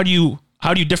 5. How do you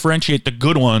differentiate the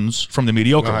good ones from the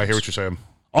mediocre I ones? hear what you're saying.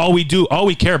 All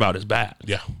we care about is bad.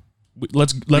 Yeah.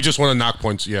 Let's You just want to knock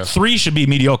points. Yeah. 3 should be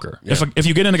mediocre. Yeah. If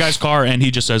you get in a guy's car and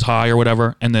he just says hi or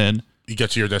whatever, and then You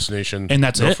get to your destination. and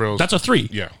that's no it. frills. That's a 3.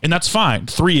 Yeah. And that's fine.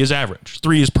 3 is average.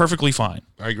 3 is perfectly fine.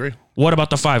 I agree. What about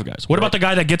the 5 guys? What about the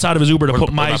guy that gets out of his Uber to put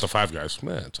What my about the 5 guys?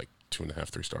 Man, it's like 2.5,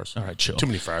 3 stars. All right, chill. Too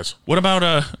many fries. What about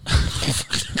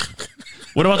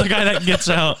what about the guy that gets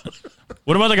out?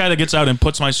 What about the guy that gets out and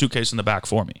puts my suitcase in the back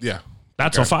for me? Yeah.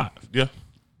 That's a 5. Yeah.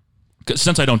 'Cause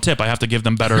since I don't tip, I have to give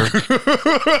them better.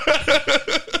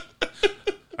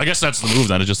 I guess that's the move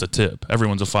then. It's just a tip.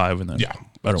 Everyone's a 5 and then Yeah.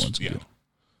 better ones. Yeah. Good.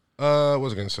 What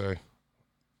was I going to say?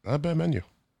 Not a bad menu.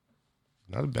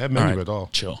 Not a bad All menu right, at all.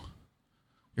 chill.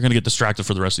 You're gonna get distracted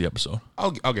for the rest of the episode.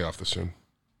 I'll get off this soon.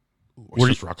 Ooh, What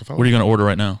Oysters Rockefeller. are you gonna order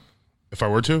right now? If I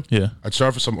were to? Yeah. I'd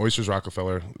start with some Oysters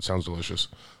Rockefeller. It sounds delicious.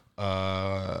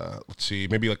 Let's see.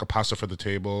 Maybe like a pasta for the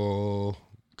table.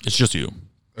 It's just you.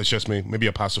 It's just me. Maybe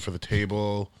a pasta for the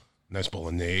table. Nice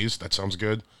bolognese. That sounds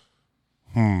good.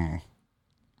 Then,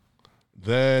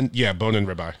 yeah, bone and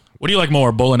ribeye. What do you like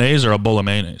more, bolognese or a bowl of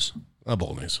mayonnaise? A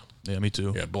bolognese. Yeah, me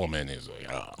too. Yeah, bowl of mayonnaise.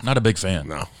 Yeah. Not a big fan.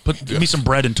 No. Give me some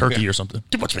bread and turkey or something.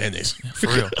 Too much mayonnaise. For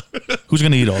real. Who's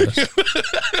gonna eat all this?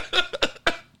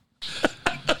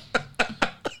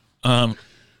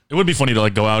 It would be funny to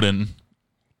like go out and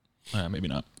maybe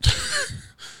not.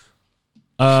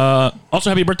 Also,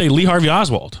 happy birthday, Lee Harvey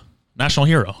Oswald, national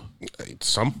hero.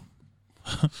 Some.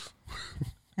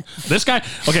 This guy.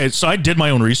 Okay, so I did my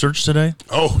own research today.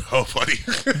 Oh, buddy.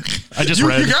 I just you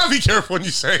read. gotta be careful when you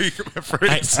say that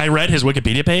phrase. I read his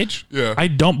Wikipedia page. Yeah. I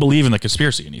don't believe in the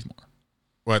conspiracy anymore.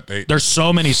 What There's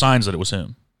so many signs that it was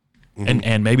him,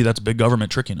 and maybe that's big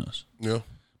government tricking us. Yeah.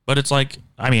 But it's like,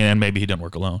 I mean, and maybe he didn't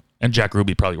work alone, and Jack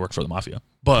Ruby probably worked for the mafia.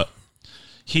 But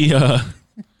listen,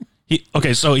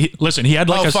 he had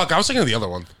like fuck! I was thinking of the other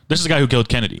one. This is the guy who killed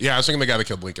Kennedy. Yeah, I was thinking the guy that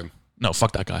killed Lincoln. No,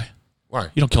 fuck that guy. Why?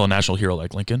 You don't kill a national hero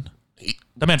like Lincoln.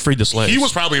 That man freed the slaves. He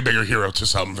was probably a bigger hero to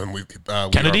some than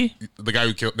Kennedy? The guy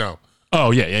who killed. No.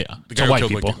 Oh yeah. The To guy who white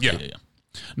killed people. Lincoln. Yeah.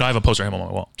 No, I have a poster of him on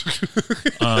my wall. You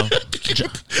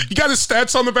got his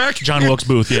stats on the back. John Wilkes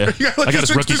Booth. Yeah, Yeah, like I got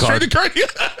his rookie card.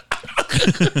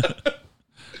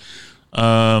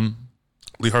 Yeah.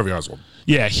 Lee Harvey Oswald.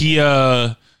 Yeah, he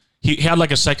had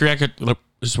like a psychiatric. He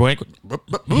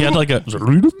had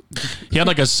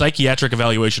like a psychiatric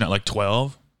evaluation at like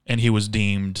 12, and he was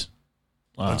deemed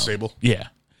Unstable. Yeah,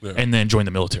 and then joined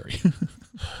the military.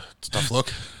 It's a tough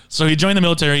look. So he joined the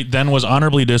military, then was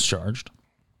honorably discharged,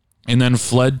 and then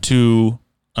fled to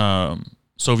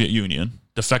Soviet Union,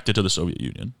 defected to the Soviet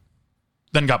Union,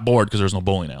 then got bored because there was no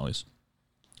bowling alleys,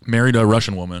 married a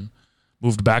Russian woman,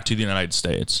 moved back to the United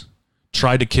States,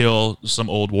 tried to kill some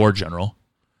old war general,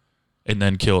 and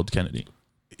then killed Kennedy.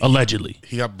 Allegedly.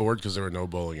 He got bored because there were no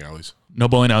bowling alleys. No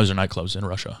bowling alleys or nightclubs in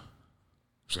Russia.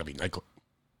 There's got to be nightclub.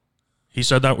 He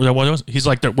said that was. He's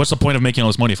like, what's the point of making all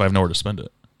this money if I have nowhere to spend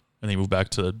it? And he moved back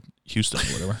to Houston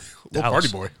or whatever. Little party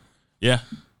boy. Yeah.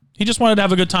 He just wanted to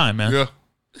have a good time, man. Yeah.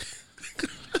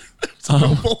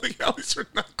 No bowling alleys or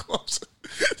nightclubs.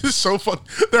 This is so fun.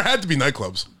 There had to be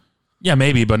nightclubs. Yeah,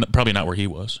 maybe, but probably not where he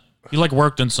was. He like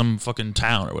worked in some fucking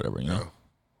town or whatever, you know?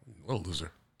 What a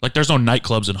loser. Like, there's no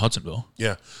nightclubs in Hudsonville.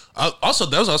 Yeah. Also,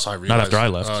 that was also I realized. Not after I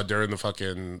left. During the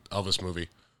fucking Elvis movie.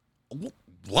 A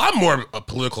lot more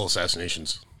political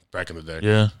assassinations back in the day.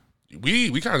 Yeah.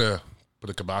 We kind of put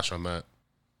a kibosh on that.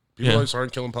 People always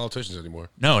aren't killing politicians anymore.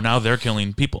 No, now they're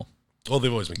killing people. Oh,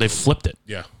 they've always been They killing flipped it.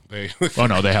 Yeah. Oh,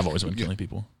 no, they have always been killing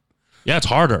people. Yeah, it's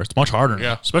harder. It's much harder now.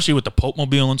 Yeah. Especially with the Pope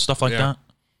Mobile and stuff like that.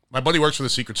 My buddy works for the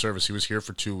Secret Service. He was here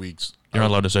for 2 weeks. You're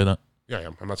not allowed to say that. Yeah, I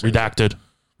am. I'm not saying Redacted.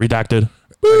 Redacted.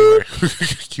 Anyway,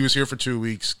 he was here for 2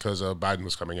 weeks because Biden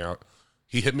was coming out.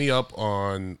 He hit me up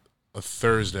on a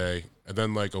Thursday, and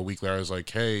then like a week later, I was like,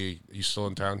 "Hey, you still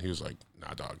in town?" He was like,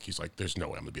 "Nah, dog." He's like, "There's no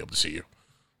way I'm gonna be able to see you."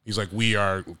 He's like, "We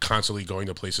are constantly going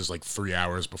to places like 3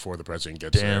 hours before the president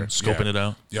gets there." Damn, scoping it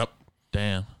out. Yep.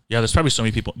 Damn. Yeah, there's probably so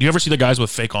many people. Do you ever see the guys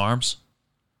with fake arms?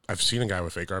 I've seen a guy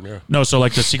with fake arm. Yeah. No, so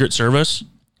like the Secret Service.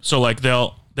 So like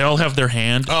they'll have their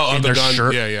hand on in the their gun.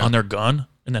 shirt Yeah. on their gun,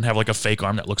 and then have like a fake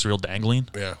arm that looks real dangling.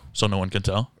 Yeah. So no one can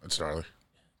tell. That's gnarly.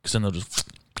 Because then they'll just.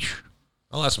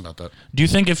 I'll ask him about that. Do you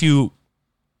think if you?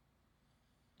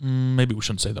 Maybe we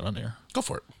shouldn't say that on air. Go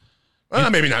for it.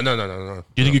 Maybe not. No.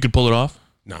 Do you think you could pull it off?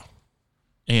 No.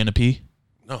 A and a P?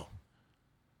 No.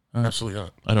 Right. Absolutely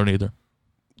not. I don't either.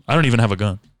 I don't even have a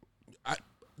gun.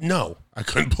 No, I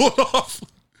couldn't pull it off.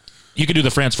 You could do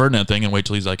the Franz Ferdinand thing and wait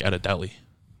till he's like at a deli.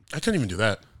 I couldn't even do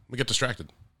that. We get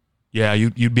distracted. Yeah,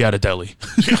 you'd be at a deli.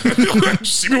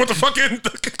 See me with the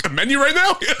fucking menu right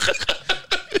now?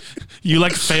 You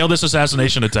like fail this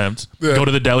assassination attempt. Yeah. Go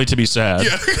to the deli to be sad.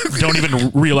 Yeah. Don't even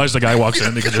realize the guy walks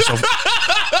in because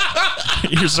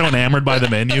you're so enamored by the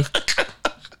menu.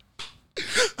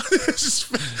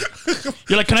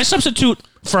 You're like, can I substitute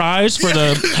fries for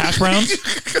the hash browns?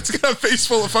 It's got a face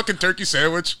full of fucking turkey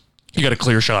sandwich. You got a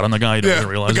clear shot on the guy. You don't even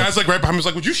realize the guy's like right behind me. He's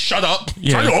like, would you shut up?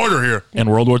 Yeah. Trying to order here.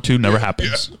 And World War II never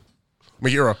happens. Yeah. I'm a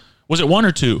hero. Was it 1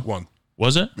 or 2? 1.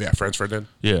 Was it? Yeah, Franz Ferdinand.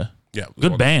 Yeah. Yeah.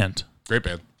 Good 1. band. Great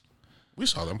band. We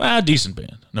saw them. Decent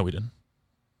band. No, we didn't.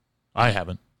 I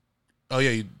haven't. Oh,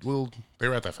 yeah. They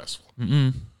were at that festival.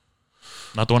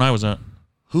 Not the one I was at.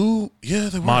 Who? Yeah,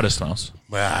 they were. Modest Mouse.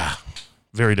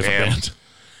 Very different Damn. band.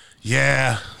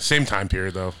 Yeah. Same time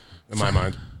period, though, in my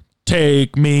mind.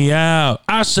 Take me out.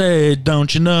 I say,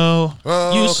 don't you know?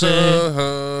 You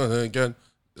say. Again.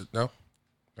 No? All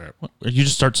right. What? You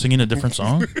just start singing a different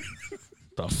song?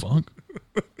 The fuck?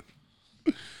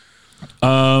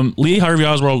 Lee Harvey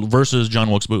Oswald versus John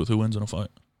Wilkes Booth. Who wins in a fight?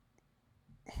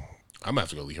 I'm going to have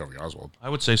to go Lee Harvey Oswald. I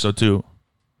would say so, too.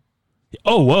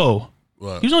 Oh, whoa.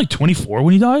 What? He was only 24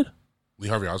 when he died? Lee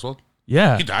Harvey Oswald?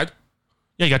 Yeah. He died?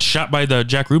 Yeah, he got shot by the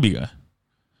Jack Ruby guy.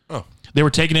 Oh. They were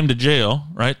taking him to jail,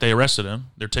 right? They arrested him.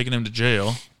 They're taking him to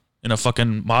jail, and a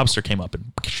fucking mobster came up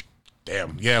and...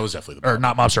 Damn. Yeah, it was definitely the Or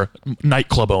not mobster,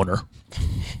 nightclub owner.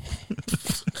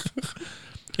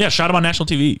 Yeah, shot him on national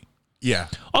TV. Yeah.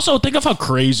 Also, think of how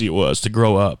crazy it was to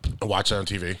grow up. Watch it on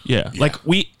TV. Yeah. Like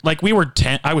we were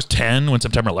 10. I was 10 when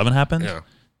September 11 happened. Yeah.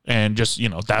 And just,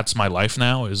 that's my life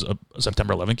now is a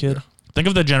September 11 kid. Yeah. Think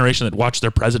of the generation that watched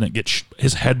their president get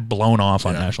his head blown off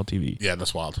on national TV. Yeah,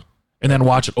 that's wild. And then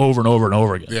watch it over and over and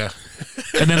over again. Yeah.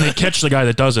 And then they catch the guy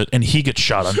that does it, and he gets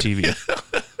shot on TV.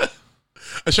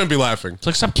 I shouldn't be laughing. It's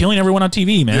like, stop killing everyone on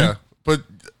TV, man. Yeah. But,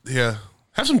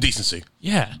 have some decency.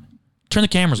 Yeah. Turn the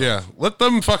cameras off. Yeah. Let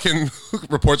them fucking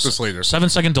report this later.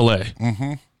 7-second delay.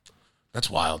 Mm-hmm. That's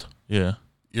wild. Yeah.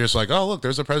 You're just like, oh, look,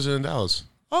 there's the president in Dallas.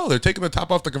 Oh, they're taking the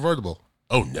top off the convertible.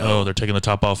 Oh, no. Oh, they're taking the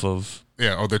top off of...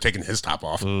 Yeah, they're taking his top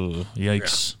off. Ugh,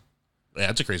 yikes. Yeah,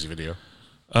 it's a crazy video.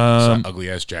 Some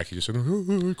ugly-ass Jackie just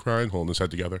crying, holding his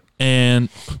head together. And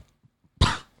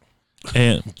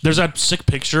there's that sick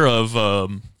picture of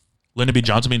Lyndon B.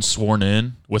 Johnson being sworn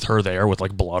in with her there with,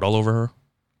 like, blood all over her.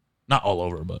 Not all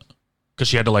over, but... Because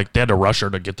they had to rush her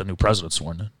to get the new president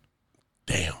sworn in.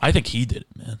 Damn. I think he did it,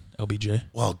 man. LBJ.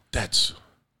 Well, it's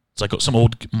like some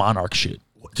old monarch shit.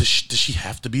 Does she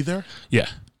have to be there? Yeah.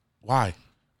 Why?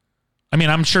 I mean,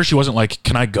 I'm sure she wasn't like,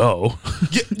 "Can I go?"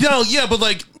 Yeah, but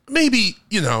like maybe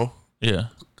Yeah.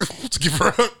 let's give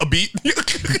her a beat.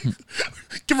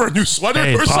 Give her a new sweater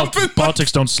Hey, or something.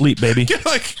 politics don't sleep, baby. Yeah,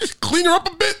 like clean her up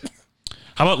a bit.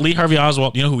 How about Lee Harvey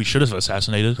Oswald? You know who we should have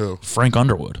assassinated? Who? Frank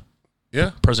Underwood.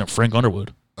 Yeah, President Frank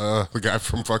Underwood. the guy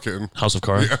from fucking House of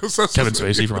Cards. Yeah, Kevin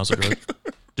Spacey from House of Cards.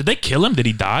 Did they kill him? Did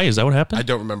he die? Is that what happened? I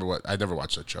don't remember what. I never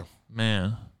watched that show.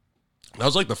 Man. That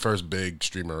was like the first big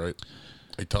streamer, right?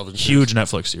 Like television. Huge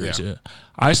Netflix series, yeah.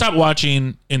 I stopped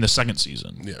watching in the second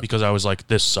season because I was like,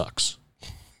 this sucks.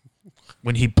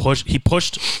 When he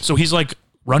pushed, so he's like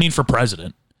running for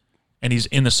president and he's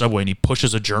in the subway and he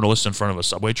pushes a journalist in front of a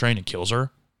subway train and kills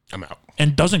her. I'm out.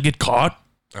 And doesn't get caught.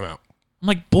 I'm out. I'm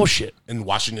like, bullshit. In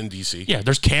Washington, D.C. Yeah,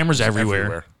 there's cameras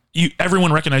everywhere.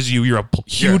 Everyone recognizes you. You're a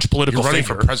huge political You're running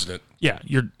figure. for president. Yeah,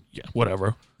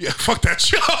 whatever. Yeah, fuck that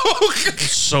show.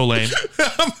 It's so lame.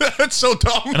 That's so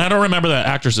dumb. And I don't remember that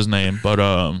actress's name, but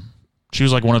she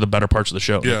was like one of the better parts of the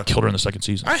show. Yeah. They killed her in the second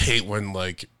season. I hate when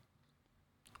like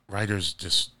writers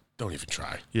just don't even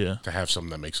try. Yeah. To have something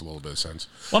that makes a little bit of sense.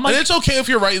 Well, and it's okay if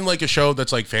you're writing like a show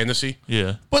that's like fantasy.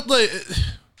 Yeah. But like,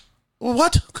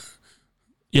 what?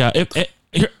 Yeah.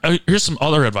 Here's some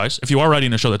other advice. If you are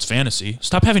writing a show that's fantasy,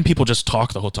 stop having people just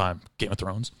talk the whole time. Game of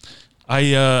Thrones.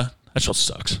 That show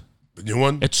sucks. The new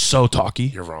one? It's so talky.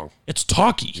 You're wrong. It's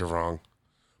talky. You're wrong.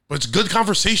 But it's good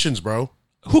conversations, bro.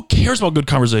 Who cares about good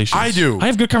conversations? I do. I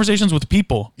have good conversations with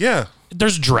people. Yeah.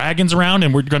 There's dragons around,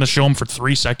 and we're going to show them for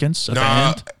 3 seconds at the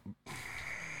end.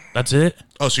 That's it?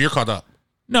 Oh, so you're caught up.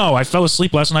 No, I fell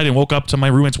asleep last night and woke up to my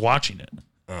roommates watching it.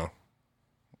 Oh.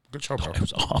 Good show, bro. It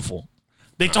was awful.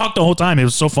 They talked the whole time. It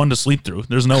was so fun to sleep through.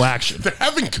 There's no action. They're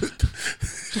having good.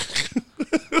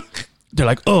 They're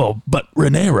like, oh, but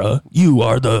Rhaenyra, you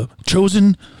are the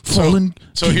chosen fallen.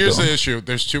 So here's kingdom. the issue.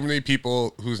 There's too many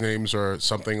people whose names are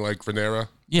something like Rhaenyra.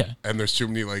 Yeah. And there's too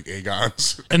many like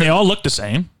Aegons. And they all look the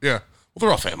same. Yeah. Well,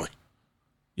 they're all family.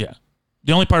 Yeah.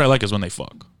 The only part I like is when they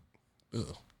fuck.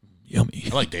 Ugh. Yummy.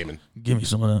 I like Daemon. Give me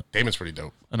some of that. Daemon's pretty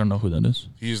dope. I don't know who that is.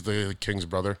 He's the king's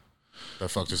brother that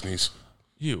fucked his niece.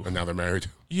 You. And now they're married.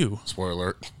 You. Spoiler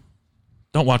alert.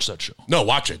 Don't watch that show. No,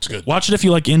 watch it. It's good. Watch it if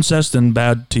you like incest and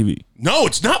bad TV. No,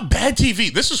 it's not bad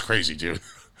TV. This is crazy, dude.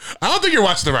 I don't think you're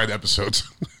watching the right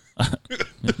episodes.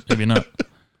 Maybe not.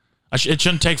 It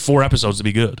shouldn't take 4 episodes to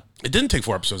be good. It didn't take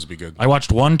 4 episodes to be good. I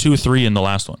watched 1, 2, 3 in the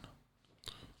last one.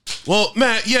 Well,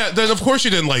 Matt, yeah, then of course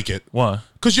you didn't like it. What?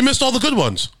 Because you missed all the good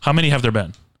ones. How many have there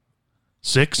been?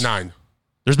 6? 9.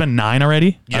 There's been 9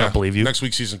 already? Yeah. I don't believe you. Next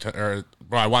week, season 10.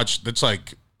 Bro, I watched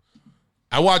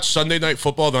Sunday Night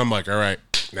Football, then I'm like, all right,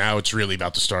 now it's really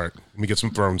about to start. Let me get some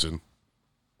Thrones in.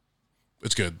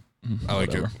 It's good. I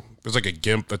like it. There's like a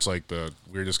gimp that's like the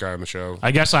weirdest guy on the show.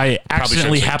 I guess I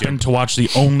accidentally shouldn't say happened gimp. to watch the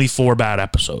only 4 bad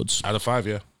episodes. Out of 5,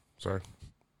 yeah. Sorry.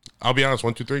 I'll be honest,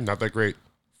 1, 2, 3, not that great.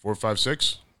 4, 5,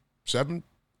 6, 7,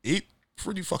 8,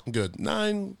 pretty fucking good.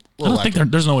 9, I don't think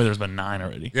there's no way there's been 9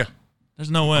 already. Yeah.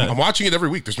 There's no way. I'm watching it every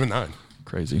week. There's been 9.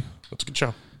 Crazy. That's a good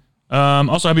show.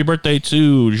 Also, happy birthday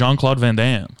to Jean-Claude Van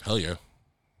Damme. Hell yeah.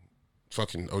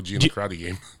 Fucking OG in the karate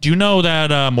game. Do you know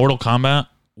that Mortal Kombat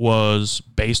was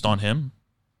based on him?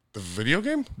 The video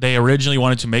game? They originally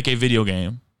wanted to make a video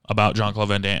game about Jean-Claude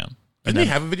Van Damme. Didn't they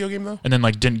have a video game, though? And then,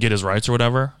 like, didn't get his rights or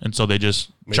whatever. And so they just...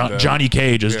 Johnny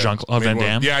Cage is Jean-Claude Van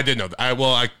Damme. Yeah, I did know that.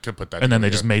 I could put that And then they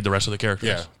together, just made the rest of the characters.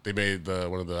 Yeah, they made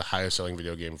one of the highest selling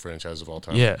video game franchises of all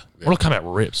time. Yeah. Mortal Kombat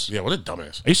rips. Yeah, what a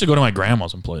dumbass. I used to go to my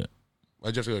grandma's and play it.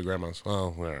 Why'd you have to go to grandma's?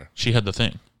 Oh, whatever. She had the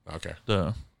thing. Okay.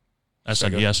 The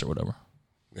SNES or whatever.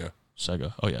 Yeah.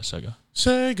 Sega. Oh, yeah, Sega.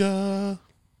 Sega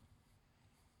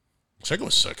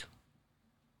was sick.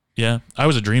 Yeah. I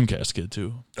was a Dreamcast kid,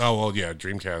 too. Oh, well, yeah.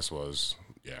 Dreamcast was,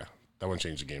 yeah. That one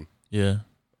changed the game. Yeah.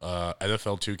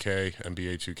 NFL 2K,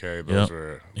 NBA 2K, those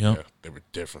were, yeah, they were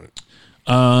different.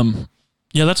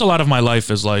 Yeah, that's a lot of my life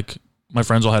is like, my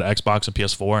friends all had Xbox and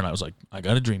PS4, and I was like, I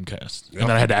got a Dreamcast. And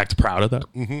then I had to act proud of that,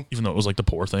 even though it was like the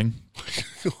poor thing.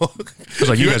 It was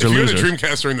like, you guys are if losers. You had a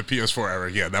Dreamcast during the PS4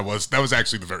 era, yeah, that was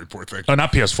actually the very poor thing. Oh,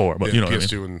 not PS4, but Yeah, you know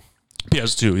PS2 what I mean. and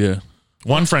PS2, yeah.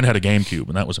 One friend had a GameCube,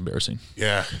 and that was embarrassing.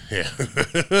 yeah.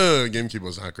 GameCube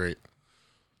was not great.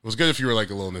 It was good if you were like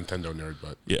a little Nintendo nerd,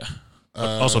 but Yeah.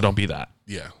 Also, don't be that.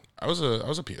 yeah, I was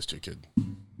a PS2 kid.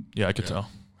 Yeah, I could tell.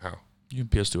 How? You have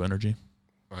PS2 energy.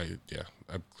 I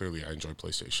enjoy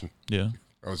PlayStation. Yeah.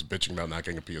 I was bitching about not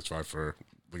getting a PS5 for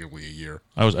literally a year.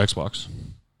 I was Xbox.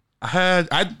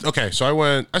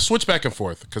 I switched back and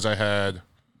forth because I had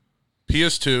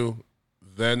PS2,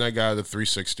 then I got a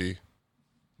 360,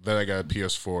 then I got a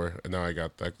PS4, and now I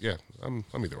got that. Yeah, I'm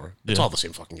either or. It's Yeah. all the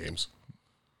same fucking games.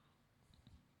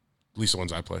 At least the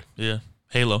ones I play. Yeah.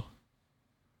 Halo.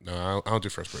 No, I don't do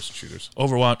first person shooters.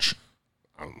 Overwatch.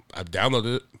 I've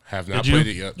downloaded it. Have not Did you? played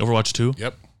it yet. Overwatch 2?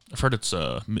 Yep. I've heard it's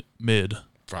mid.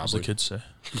 Probably. As the kids say.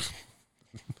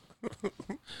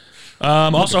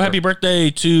 Also, happy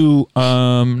birthday to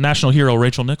national hero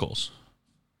Rachel Nichols.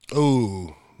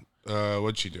 Oh,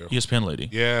 what'd she do? ESPN lady.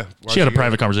 Yeah. She had a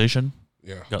private conversation.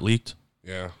 Yeah. Got leaked.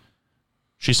 Yeah.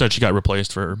 She said she got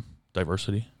replaced for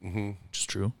diversity, which is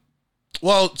true.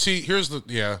 Well, see, here's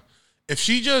the, if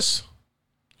she just.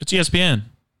 It's ESPN.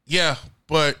 Yeah,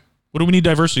 but. What do we need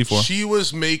diversity for? She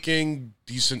was making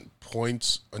decent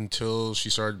points until she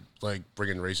started, like,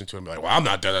 bringing race into it and be like, well, I'm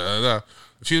not da-da-da-da.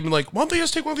 If she had been like, why don't they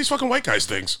just take one of these fucking white guys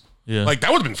things? Yeah. Like,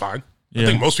 that would have been fine. Yeah. I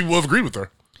think most people would have agreed with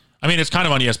her. I mean, it's kind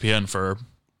of on ESPN for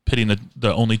pitting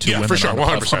the only two women for sure, on the 100%.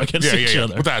 platform against each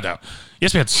other. Without a doubt.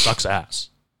 ESPN sucks ass.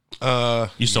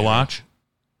 You still watch?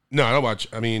 No, I don't watch.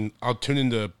 I mean, I'll tune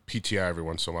into PTI every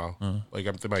once in a while. Like,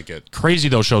 they might get Crazy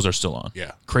those shows are still on.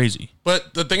 Yeah. Crazy.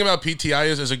 But the thing about PTI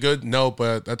is it good? No,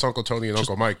 but that's Uncle Tony and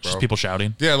Uncle Mike, bro. Just people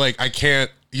shouting. Yeah, like, I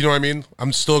can't, you know what I mean?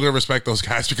 I'm still going to respect those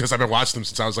guys because I've been watching them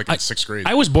since I was, like, in 6th grade.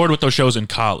 I was bored with those shows in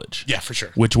college. Yeah, for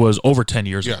sure. Which was over 10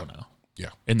 years ago now. Yeah.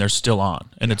 And they're still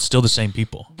on. And it's still the same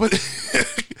people. But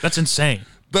that's insane.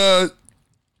 The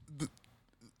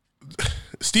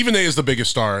Stephen A is the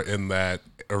biggest star in that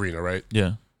arena, right?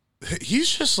 Yeah. He's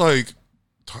just like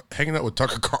hanging out with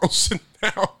Tucker Carlson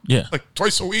now. Yeah. Like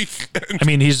twice a week. I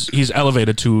mean, he's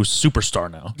elevated to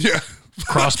superstar now. Yeah.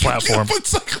 Cross-platform. But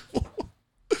it's like,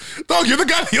 dog, you're the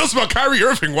guy that yells about Kyrie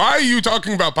Irving. Why are you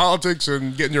talking about politics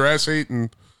and getting your ass ate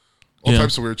and all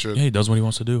types of weird shit? Yeah, he does what he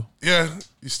wants to do. Yeah,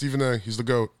 he's Stephen A. He's the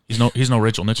GOAT. He's no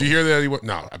Rachel Nichols. Did you hear that?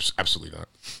 No, absolutely not.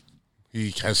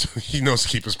 He knows to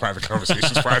keep his private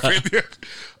conversations private.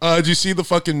 Did you see the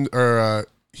fucking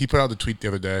he put out a tweet the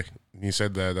other day and he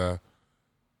said that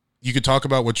you could talk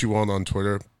about what you want on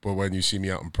Twitter, but when you see me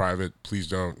out in private, please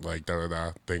don't like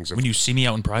things. When you see me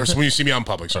out in private? When you see me out in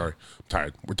public, sorry. I'm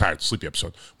tired. We're tired. Sleepy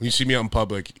episode. When you see me out in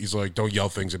public, he's like, don't yell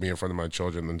things at me in front of my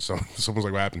children. And someone's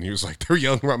like, what happened? He was like, they were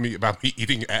yelling about me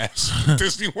eating ass at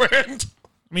Disneyland.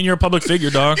 I mean, you're a public figure,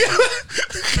 dog.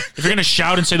 If you're gonna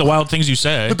shout and say the wild things you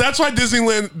say, but that's why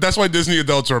Disney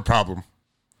adults are a problem.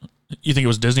 You think it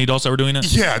was Disney adults that were doing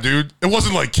it? Yeah, dude. It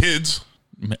wasn't like kids.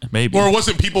 Maybe. Or it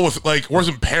wasn't people with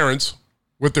wasn't parents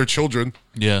with their children.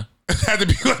 Yeah. It had to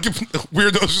be like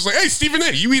weirdos just like, hey, Stephen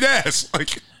A., you eat ass.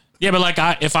 Like, yeah, but like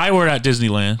if I were at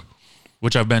Disneyland,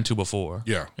 which I've been to before,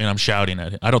 yeah, and I'm shouting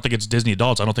at it, I don't think it's Disney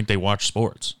adults. I don't think they watch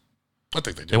sports. I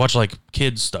think they do. They watch like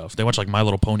kids stuff. They watch like My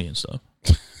Little Pony and stuff.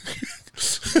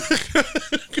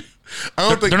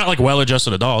 They're not like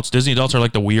well-adjusted adults. Disney adults are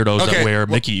like the weirdos that wear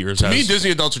Mickey ears. To me,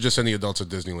 Disney adults are just any adults at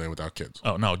Disneyland without kids.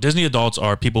 Oh no, Disney adults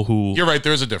are people who. You're right.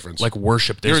 There's a difference. Like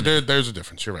worship Disney. There's a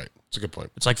difference. You're right. It's a good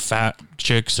point. It's like fat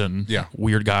chicks and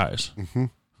weird guys. Mm-hmm.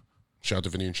 Shout out to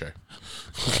Vinny and Shay.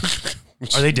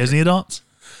 Are they Disney adults?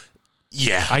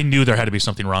 Yeah, I knew there had to be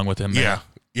something wrong with him. Man.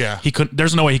 Yeah. He couldn't.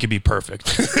 There's no way he could be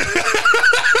perfect.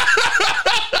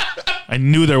 I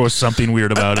knew there was something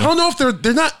weird about him. I don't know if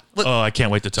they're not. Oh, I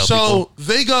can't wait to tell people. So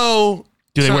they go.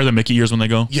 Do they wear the Mickey ears when they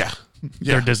go? Yeah.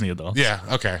 They're Disney adults. Yeah.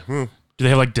 Okay. Do they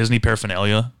have like Disney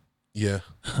paraphernalia? Yeah.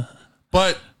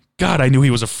 But God, I knew he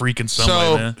was a freak in some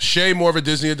way, man. Shay more of a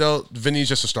Disney adult. Vinny's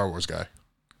just a Star Wars guy.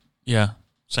 Yeah.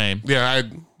 Same. Yeah.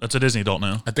 That's a Disney adult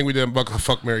now. I think we did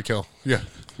fuck, marry, kill. Yeah.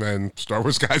 And Star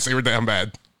Wars guys, they were damn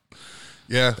bad.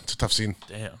 Yeah. It's a tough scene.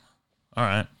 Damn. All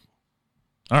right.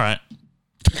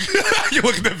 You're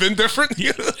looking at Vin different?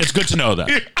 It's good to know that.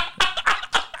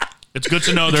 It's good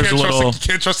to know there's a little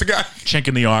can't trust the guy. chink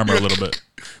in the armor a little bit.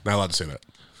 Not allowed to say that.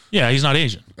 Yeah, he's not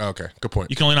Asian. Okay, good point.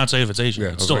 You can only not say if it's Asian.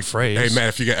 Yeah, it's still a phrase. Hey, man,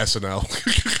 if you get SNL.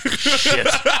 Shit.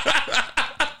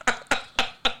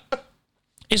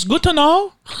 It's good to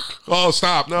know. Oh,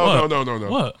 stop. No.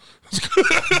 What?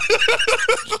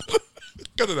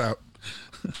 Cut it out.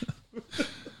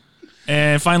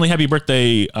 And finally, happy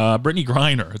birthday, Brittany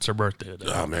Griner. It's her birthday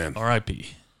today. Oh, man. R.I.P.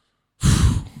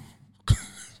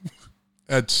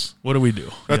 What do we do?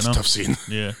 That's a tough scene.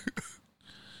 Yeah.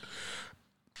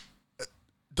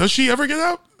 Does she ever get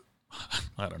out?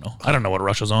 I don't know. I don't know what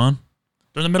Russia's on.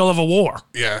 They're in the middle of a war.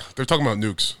 Yeah, they're talking about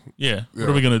nukes. Yeah. What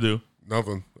are we going to do?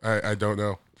 Nothing. I don't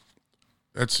know.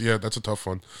 That's a tough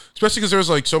one. Especially because there's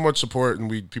like so much support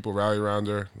and people rally around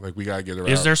her. Like we got to get her out.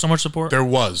 Is there so much support? There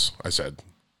was, I said.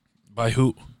 By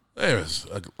who? There was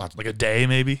a lot. Like a day,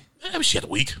 maybe? Yeah, she had a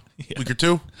week. Week or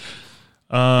two.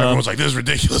 Everyone's like, this is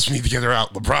ridiculous. We need to get her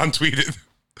out. LeBron tweeted.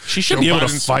 She should be able to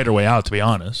fight her way out, to be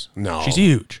honest. No. She's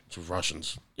huge. It's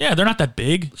Russians. Yeah, they're not that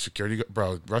big. Security,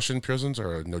 bro. Russian prisons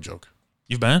are no joke.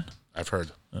 You've been? I've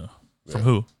heard. From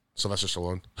who? Sylvester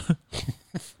Stallone.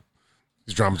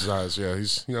 He's dramatized. Yeah,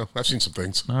 he's I've seen some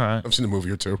things. All right. I've seen a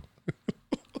movie or two.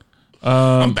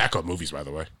 I'm back on movies, by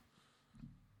the way.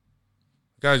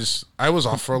 I was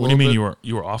off for a What little do you bit. mean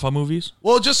you were off on movies?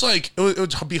 Well, just like it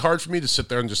would be hard for me to sit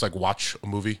there and just like watch a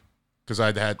movie because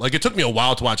it took me a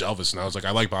while to watch Elvis, and I was like,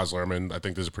 I like Baz Luhrmann. I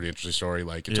think this is a pretty interesting story.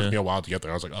 Like it took me a while to get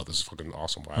there. I was like, oh, this is fucking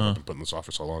awesome. Why have I been putting this off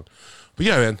for so long? But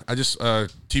yeah, man, I just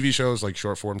TV shows like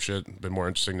short form shit been more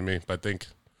interesting to me. But I think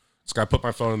it's got to put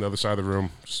my phone on the other side of the room,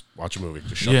 just watch a movie,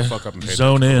 just shut the fuck up and pay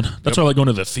zone in. attention. That's why I like going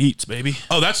to the theats, baby.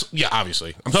 Oh, that's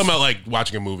obviously. I'm talking about like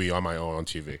watching a movie on my own on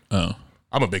TV. Oh,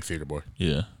 I'm a big theater boy.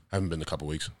 yeah. I haven't been in a couple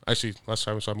weeks. Actually, last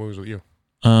time I saw movies with you.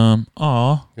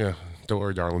 Aw. Yeah, don't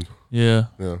worry, darling. Yeah.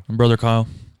 Yeah. And brother Kyle.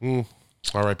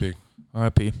 R.I.P.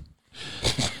 R.I.P.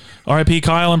 R.I.P.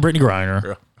 Kyle and Brittany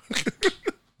Griner. Yeah.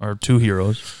 Our two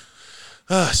heroes.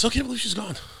 Still can't believe she's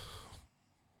gone.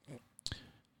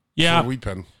 Yeah. Weed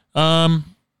pen. A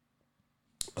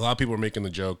lot of people are making the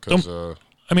joke because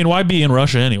I mean, why be in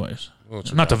Russia anyways? well, it's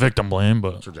her Not the job. victim blame,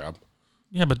 but It's her job.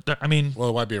 yeah, but I mean,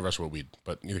 Well, why be in Russia with weed?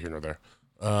 But neither here nor there.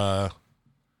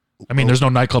 there's no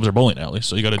nightclubs or bowling alleys,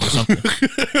 so you got to do something.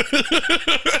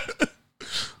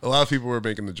 A lot of people were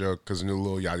making the joke because the new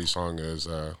Lil Yachty song is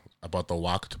about the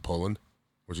walk to Poland,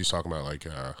 where she's talking about like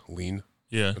lean.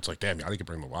 Yeah. It's like, damn, Yachty could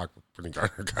bring the walk. Brittany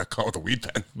Garner got caught with a weed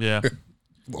pen. Yeah. A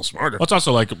little smarter. Well, it's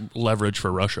also like leverage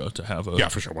for Russia to have a Yeah,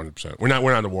 for sure, 100%. We're not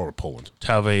in the war with Poland. to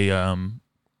have a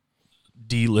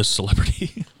D-list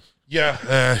celebrity.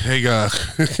 Yeah. Hey,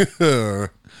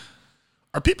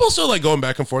 are people still like going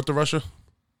back and forth to Russia?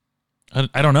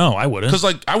 I don't know. I wouldn't. Because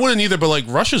like I wouldn't either, but like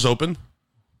Russia's open.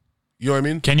 You know what I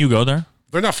mean? Can you go there?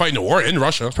 They're not fighting a war in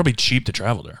Russia. It's probably cheap to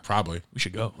travel there. Probably. We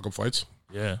should go. Look up flights.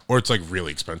 Yeah. Or it's like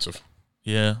really expensive.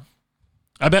 Yeah.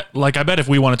 I bet if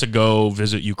we wanted to go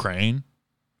visit Ukraine,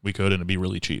 we could, and it'd be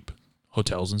really cheap.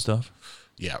 Hotels and stuff.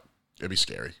 Yeah. It'd be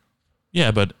scary.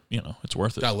 Yeah, but it's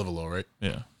worth it. Gotta live a little, right?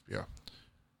 Yeah. Yeah.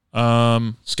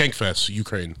 Um. Skankfest,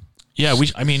 Ukraine. Yeah.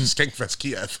 Skankfest,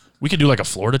 Kiev. We could do like a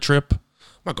Florida trip. I'm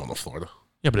not going to Florida.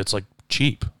 Yeah, but it's like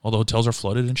cheap. All the hotels are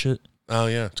flooded and shit. Oh,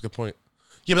 yeah. It's a good point.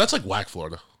 Yeah, but that's like whack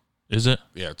Florida. Is it?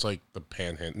 Yeah, it's like the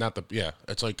panhandle.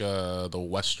 It's like the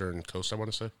western coast, I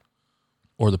want to say.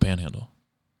 Or the Panhandle?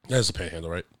 That's the panhandle,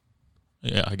 right?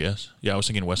 Yeah, I guess. Yeah, I was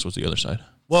thinking west was the other side.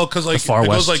 Well, because like far it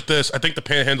west. goes like this. I think the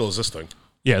panhandle is this thing.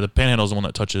 Yeah, the Panhandle is the one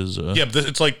that touches. Yeah, but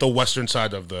it's like the western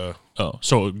side of the. Oh,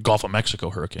 so Gulf of Mexico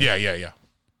hurricane. Yeah.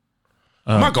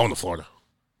 I'm not going to Florida.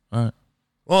 All right.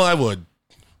 Well, I would,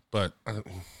 but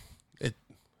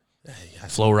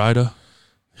Florida.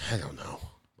 I don't know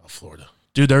about Florida.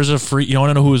 Dude, there's a free. You want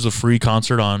to know who was a free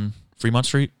concert on Fremont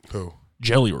Street? Who?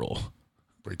 Jelly Roll.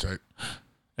 Pretty tight.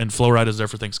 And Florida's there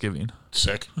for Thanksgiving.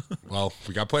 Sick. Well,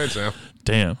 we got plans now.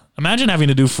 Damn. Imagine having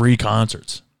to do free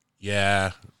concerts.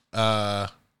 Yeah.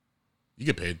 You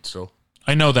get paid still.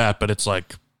 I know that, but it's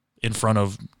like in front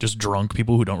of just drunk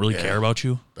people who don't really care about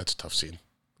you. That's a tough scene.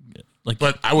 Like,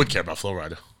 But I would care about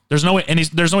Florida. there's no way, and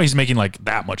there's no way he's making like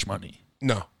that much money.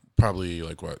 No. Probably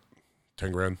like what?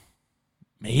 10 grand?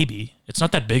 Maybe. It's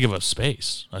not that big of a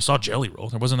space. I saw Jelly Roll.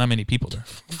 There wasn't that many people there.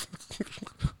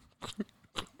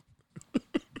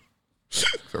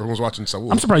 Everyone's watching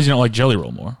Soul. I'm surprised you don't like Jelly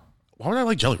Roll more. Why would I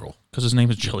like Jelly Roll? Because his name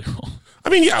is Jelly Roll. I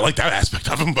mean, yeah, I like that aspect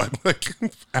of him, but like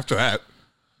after that.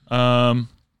 All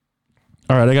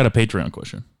right, I got a Patreon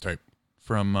question Type.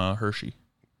 from Hershey,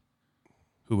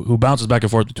 who bounces back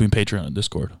and forth between Patreon and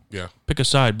Discord. Yeah. Pick a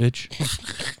side, bitch.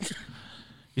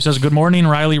 He says, "Good morning,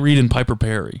 Riley Reid and Piper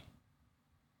Perry."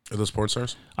 Are those porn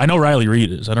stars? I know Riley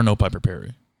Reid is. I don't know Piper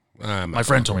Perry. I'm not My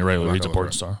friend told me Riley I'm not Reid's a gonna porn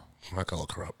look star. her up. I'm not gonna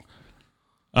look her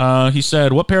up. He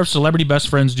said, "What pair of celebrity best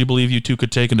friends do you believe you two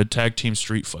could take in a tag team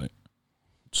street fight?"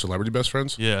 Celebrity best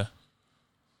friends? Yeah,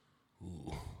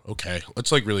 Okay,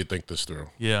 let's like really think this through.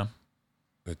 yeah.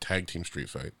 A tag team street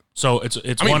fight. So it's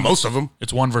I mean, one. most of them.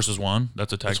 It's 1 versus 1.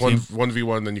 That's a tag It's team.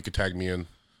 1v1, then you could tag me in.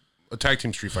 A tag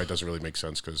team street fight doesn't really make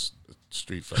sense because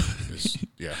street fight is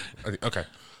okay.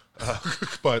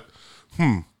 But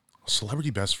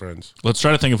celebrity best friends. Let's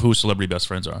try to think of who celebrity best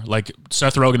friends are. Like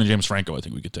Seth Rogen and James Franco. I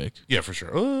think we could take. Yeah, for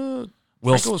sure.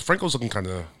 Will Franco's looking kind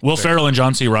of. Will Ferrell and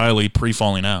John C. Reilly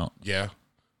pre-falling out. Yeah,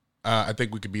 I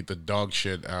think we could beat the dog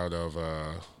shit out of.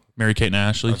 Mary-Kate and I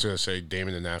Ashley. was gonna say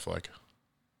Damon and Affleck.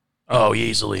 Oh,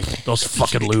 easily. Those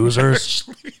fucking losers.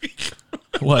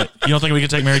 What? You don't think we could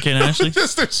take Mary-Kate and Ashley?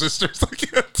 Just their sisters.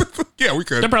 Yeah, we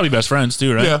could. They're probably best friends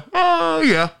too, right? Yeah.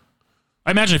 Yeah.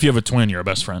 I imagine if you have a twin, you're a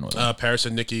best friend with them. Paris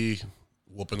and Nikki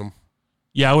whooping them.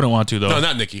 Yeah, I wouldn't want to though. No,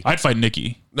 not Nikki. I'd fight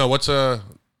Nikki. No, what's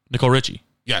Nicole Richie.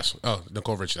 Yes. Oh,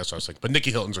 Nicole Richie. That's what I was thinking. But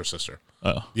Nikki Hilton's her sister.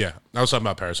 Oh. Yeah. I was talking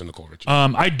about Paris and Nicole Richie.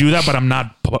 I do that, but I'm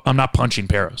not punching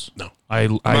Paris. No. I I'm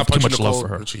have not too punching much Nicole love for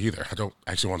her. Richie either. I don't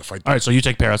actually want to fight. All right, so you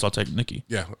take Paris, I'll take Nikki.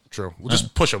 Yeah, true. We'll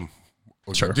just push him.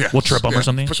 Sure. We'll trip him or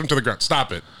something. Push him to the ground.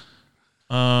 Stop it.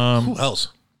 Who else?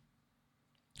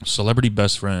 Celebrity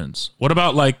best friends. What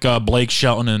about like Blake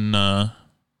Shelton and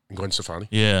Gwen Stefani?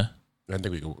 yeah. I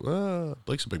think we go.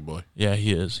 Blake's a big boy. Yeah,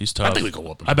 he is. He's tough. I think we go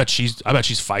whoop him. I bet she's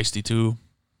feisty too.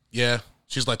 Yeah,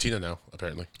 she's Latina now,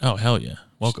 apparently. Oh, hell yeah.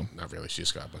 Welcome. Not really. She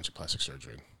just got a bunch of plastic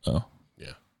surgery. Oh.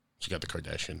 Yeah. She got the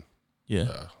Kardashian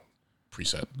Yeah.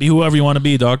 preset. Be whoever you want to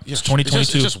be, dog. Yeah, It's 2022.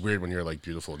 It's just weird when you're like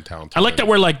beautiful and talented. I like that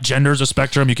we're like gender's a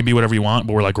spectrum. You can be whatever you want,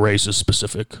 but we're like race is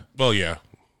specific. Well, yeah.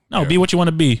 No, be what you want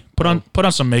to be. Put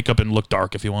on some makeup and look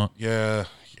dark if you want. Yeah.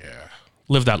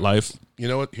 Live that life. You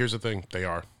know what? Here's the thing. They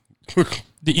are.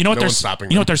 You know what No one's stopping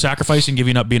You know them. what they're sacrificing,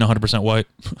 giving up being 100% white.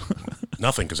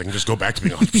 Nothing, because they can just go back to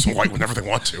being 100% white whenever they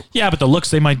want to. Yeah, but the looks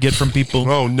they might get from people.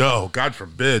 Oh, no. God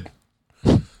forbid.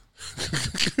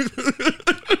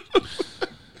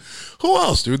 Who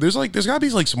else, dude? There's got to be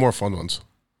like some more fun ones.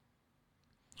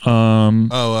 The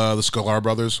Sklar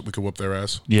brothers. We could whoop their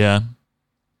ass. Yeah.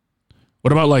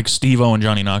 What about like Steve-O and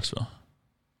Johnny Knoxville?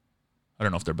 I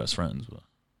don't know if they're best friends, but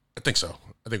I think so.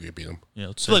 I think we could beat them. yeah,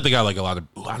 let's I feel see. like they got like a lot of.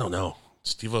 I don't know.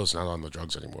 Steve-O's not on the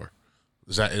drugs anymore.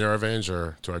 Is that in our advantage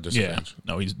or to our Yeah. disadvantage?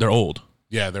 No, they're old.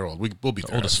 Yeah, they're old. We'll beat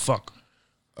their Old as ass. fuck.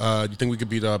 Do you think we could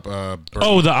beat up? Burton?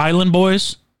 Oh, the Island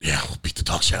Boys? Yeah, we'll beat the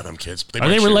dog shit out of them kids. Are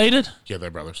they related? Yeah,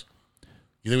 they're brothers.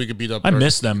 You think we could beat up? I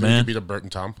miss them, you think we man. could beat up Bert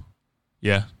and Tom.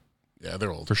 Yeah, Yeah,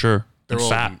 they're old. for sure. They're And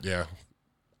old. fat. And-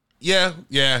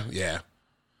 yeah.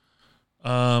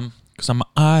 Because I'm an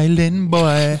island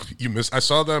boy. You miss. I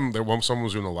saw them. Someone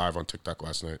was doing a live on TikTok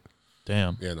last night.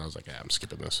 Damn. Yeah, and I was like, I'm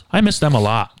skipping this. I miss them a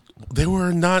lot. They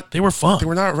were not. They were fun. They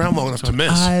were not around long enough to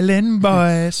miss. Island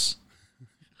boys.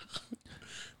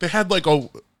 They had like a.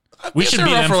 We should be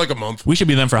be around them for like a month. We should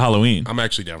be them for Halloween. I'm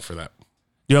actually down for that.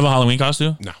 You have a Halloween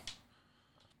costume? No.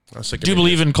 I was thinking Do you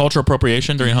believe in cultural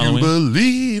appropriation during You Halloween?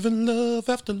 believe in love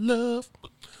after love.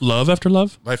 Love after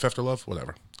love? Life after love?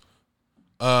 Whatever.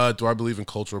 Do I believe in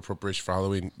cultural appropriation for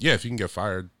Halloween? Yeah, if you can get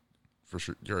fired, for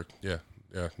sure. Yeah.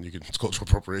 You can. It's cultural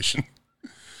appropriation.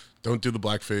 Don't do the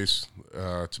blackface.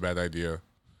 It's a bad idea.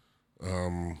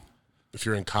 If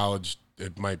you're in college,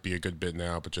 it might be a good bit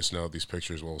now, but just know these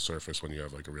pictures will surface when you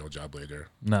have like a real job later.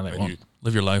 No, they And won't.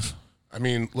 Live your life. I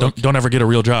mean, look, Don't ever get a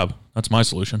real job. That's my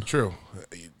solution. true.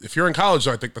 If you're in college,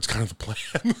 though, I think that's kind of the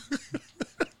plan.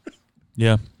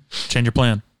 Yeah. Change your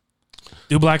plan.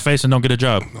 Do blackface and don't get a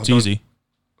job. It's easy.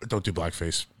 Don't do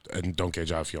blackface and don't get a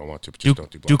job if you don't want to, but just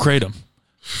don't do Do blackface. Kratom.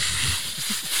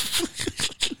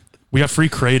 We got free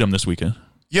Kratom this weekend.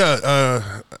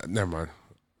 Yeah, never mind.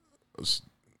 You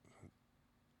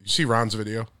see Ron's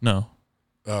video? No.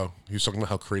 Oh, he was talking about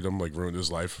how Kratom like ruined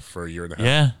his life for a year and a half.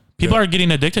 Yeah. People are getting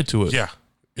addicted to it. Yeah.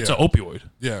 It's an opioid.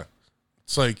 Yeah.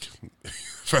 It's like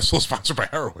festival sponsored by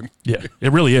heroin. Yeah.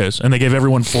 It really is. And they gave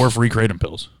everyone 4 free Kratom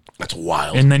pills. That's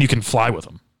wild. And then you can fly with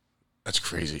them. That's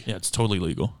crazy. Yeah, it's totally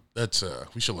legal. That's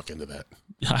we should look into that.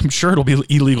 I'm sure it'll be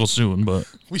illegal soon, but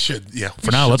We should, yeah.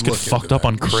 For now, let's get fucked up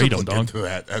on Kratom, dog. Into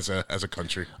that as a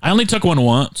country. I only took one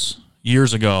once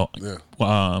years ago. Yeah.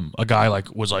 A guy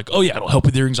was like, "Oh yeah, it'll help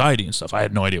with your anxiety and stuff." I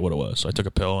had no idea what it was, so I took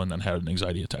a pill and then had an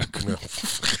anxiety attack. Yeah.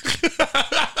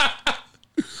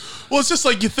 Well, it's just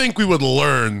like you think we would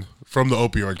learn from the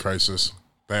opioid crisis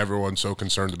that everyone's so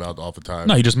concerned about all the time.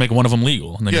 No, you just make one of them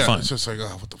legal and then you're Yeah, fine. it's just like,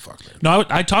 oh, what the fuck, man? No,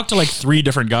 I talked to like 3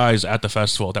 different guys at the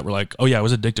festival that were like, "Oh yeah, I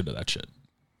was addicted to that shit."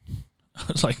 I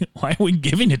was like, "Why are we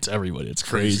giving it to everybody? It's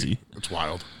crazy. It's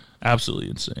wild. Absolutely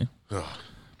insane." Ugh.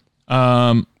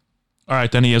 All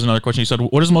right, then he has another question. He said,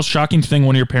 "What is the most shocking thing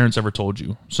one of your parents ever told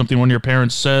you? Something one of your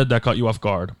parents said that caught you off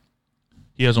guard?"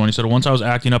 He has one. He said, "Once I was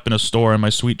acting up in a store and my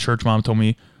sweet church mom told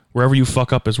me, 'Wherever you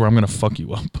fuck up is where I'm going to fuck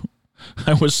you up.'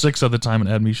 I was 6 at the time and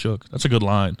it had me shook." That's a good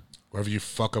line. Wherever you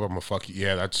fuck up, I'm gonna fuck you.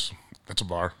 Yeah, that's a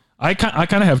bar. I kind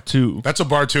of have 2. That's a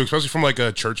bar too, especially from like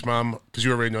a church mom, because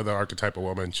you already know the archetype of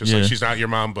woman. It's just like Yeah. she's not your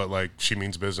mom, but like she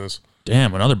means business.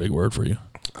 Damn, another big word for you.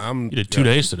 You did 2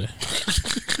 days today.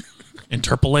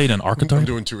 Interpolate and I'm archetype.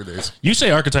 doing 2 days. You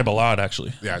say archetype a lot,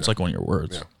 actually. Yeah, I It's know. like one of your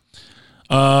words. Yeah.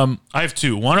 I have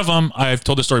 2. One of them, I've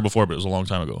told this story before, but it was a long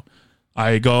time ago.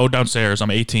 I go downstairs.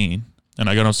 I'm 18, and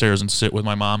I go downstairs and sit with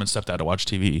my mom and stepdad to watch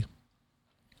TV.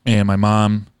 And my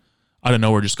mom, out of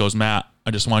nowhere, just goes, "Matt,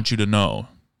 I just want you to know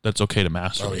that it's okay to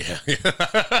masturbate." Oh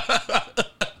yeah.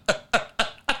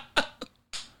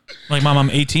 Like, Mom, I'm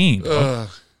 18.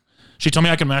 She told me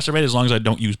I can masturbate as long as I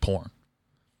don't use porn.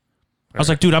 I was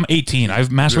like, dude, I'm 18. I've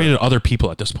masturbated to other people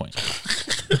at this point.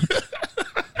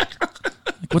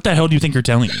 What the hell do you think you're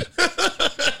telling me?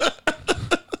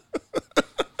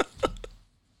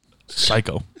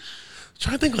 Psycho.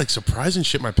 Trying to think like surprising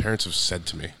shit my parents have said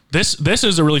to me. This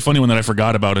is a really funny one that I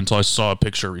forgot about until I saw a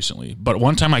picture recently. But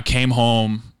one time I came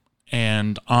home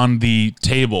and on the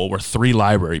table were 3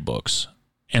 library books,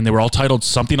 and they were all titled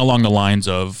something along the lines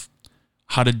of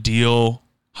how to deal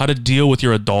with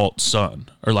your adult son,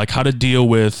 or like how to deal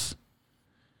with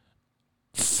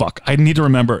I need to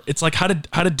remember. It's like how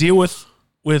to deal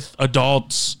with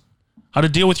adults, how to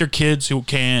deal with your kids who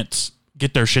can't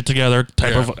get their shit together.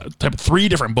 Type of 3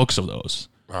 different books of those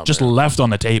just left on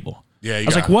the table. Yeah, I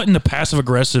was like, what in the passive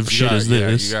aggressive shit is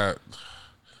this? You got,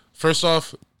 first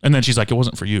off, and then she's like, it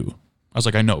wasn't for you. I was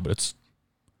like, I know, but it's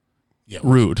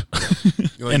rude.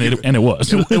 Like, and it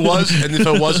was. It was, and if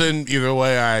it wasn't, either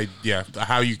way,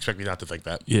 how you expect me not to think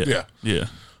that? Yeah.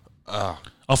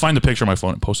 I'll find the picture on my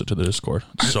phone and post it to the Discord.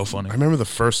 It's so funny. I remember the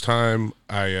first time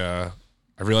I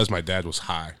realized my dad was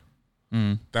high.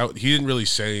 That he didn't really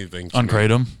say anything to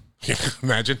Uncrate him?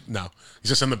 Imagine? No. He's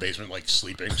just in the basement, like,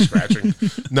 sleeping, scratching.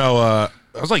 No,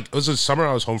 it was the summer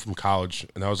I was home from college,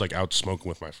 and I was, like, out smoking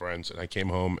with my friends, and I came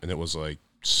home, and it was, like,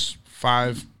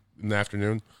 5 in the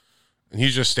afternoon, and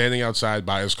he's just standing outside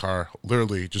by his car,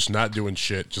 literally just not doing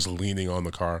shit, just leaning on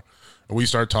the car. And we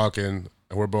start talking,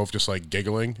 and we're both just, like,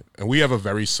 giggling, and we have a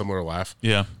very similar laugh.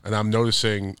 Yeah. And I'm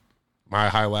noticing my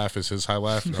high laugh is his high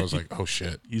laugh, and I was like, oh,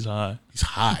 shit. He's high. He's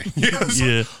high. Yes.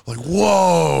 Yeah. Like,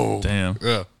 whoa. Damn.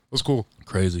 Yeah. It was cool.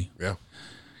 Crazy. Yeah.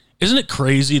 Isn't it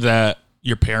crazy that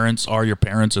your parents are your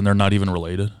parents and they're not even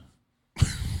related?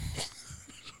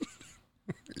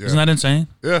 Yeah. Isn't that insane?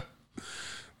 Yeah.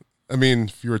 I mean,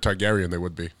 if you were Targaryen, they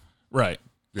would be. Right.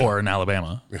 Yeah. Or in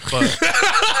Alabama. But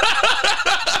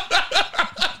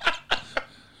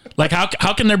like,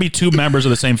 how can there be 2 members of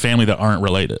the same family that aren't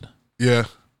related? Yeah.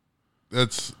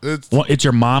 It's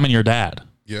your mom and your dad.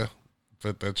 Yeah.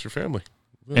 But that's your family.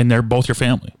 Yeah. And they're both your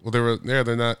family. Well,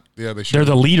 they're not. Yeah, they should. They're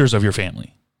the leaders of your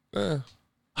family.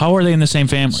 How are they in the same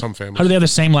family? Some families. How do they have the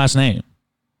same last name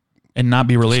and not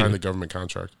be related? Sign the government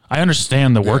contract. I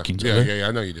understand the workings of it. Yeah,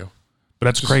 I know you do. But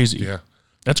that's crazy. Yeah.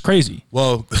 That's crazy.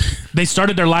 Well, they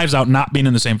started their lives out not being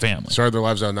in the same family. Started their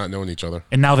lives out not knowing each other.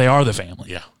 And now they are the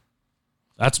family. Yeah.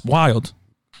 That's wild.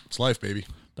 It's life, baby.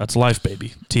 That's life,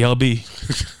 baby. TLB.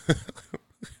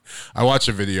 I watched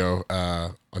a video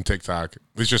on TikTok.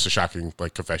 It's just a shocking,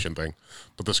 like, confession thing.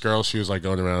 But this girl, she was, like,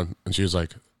 going around, and she was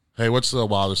like, hey, what's the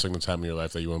wildest thing that's happened in your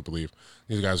life that you won't believe?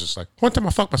 These guys just like, one time I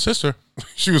fucked my sister.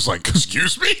 She was like,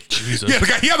 excuse me? Jesus. Yeah, the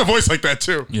guy, he had a voice like that,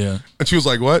 too. Yeah. And she was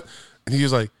like, what? And he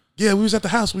was like, yeah, we was at the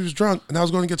house. We was drunk, and I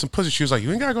was going to get some pussy. She was like,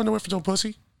 you ain't got to go nowhere for no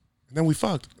pussy? And then we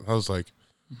fucked. I was like,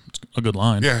 it's a good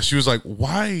line. yeah. She was like,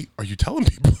 why are you telling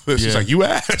people this? She's like, you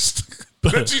asked.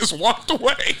 But then she just walked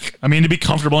away. I mean, to be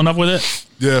comfortable enough with it.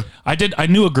 Yeah. I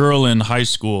knew a girl in high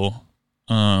school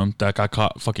that got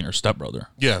caught fucking her stepbrother.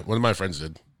 Yeah, one of my friends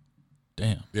did.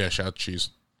 Damn. Yeah, shout out to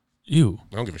Cheese. You.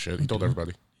 I don't give a shit. He told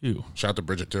everybody. You. Shout out to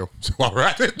Bridget, too. So while we're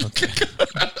at it. Okay.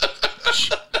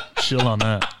 Chill on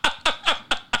that.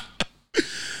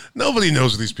 Nobody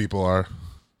knows who these people are.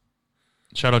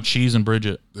 Shout out Cheese and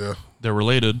Bridget. Yeah. They're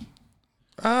related.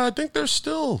 I think they're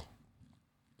still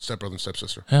stepbrother and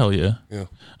stepsister. Hell yeah. Yeah.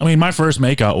 I mean, my first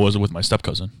makeout was with my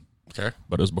step-cousin. Okay.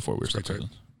 But it was before we were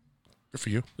step-cousins. Good for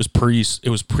you. It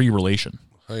was pre-relation.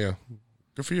 Oh, yeah.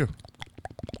 Good for you.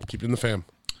 Keep it in the fam.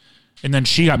 And then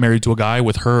she got married to a guy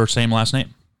with her same last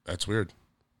name. That's weird.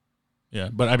 Yeah,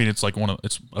 but I mean, it's like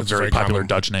it's a It's very very popular common.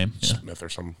 Dutch name. Yeah. Smith or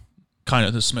something. Kind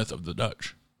of the Smith of the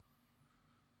Dutch.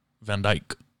 Van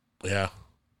Dyke. Yeah.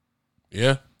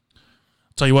 Yeah.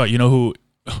 Tell you what, you know who?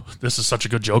 This is such a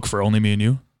good joke for only me and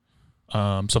you.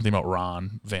 Something about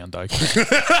Ron Van Dyke.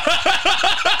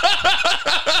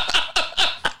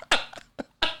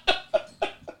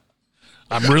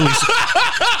 I'm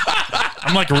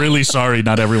like really sorry.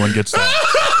 Not everyone gets that,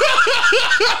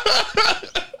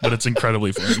 but it's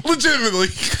incredibly funny. Legitimately.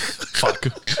 Fuck.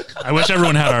 I wish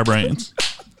everyone had our brains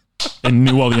and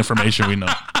knew all the information we know.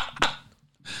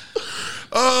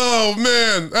 Oh,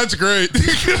 man. That's great.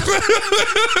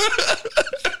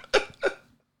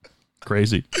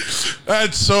 Crazy.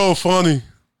 That's so funny.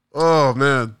 Oh,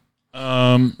 man.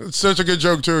 It's such a good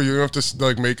joke, too. You don't have to,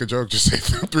 like, make a joke. Just say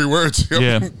 3 words. Yep.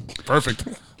 Yeah. Perfect.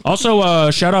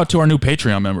 Also, shout out to our new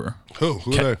Patreon member. Who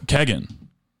are they? Kegan.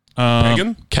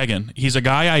 Kegan? Kegan. He's a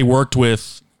guy I worked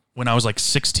with when I was like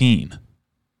 16.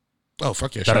 Oh,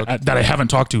 fuck yeah. That I haven't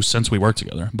talked to since we worked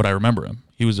together, but I remember him.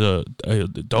 He was a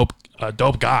dope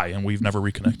guy, and we've never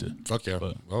reconnected. Fuck yeah.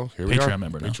 But Well, here we are. Patreon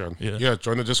member now. Patreon. Yeah. Yeah,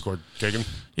 join the Discord, Kegan.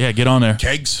 Yeah, get on there.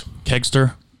 Kegs.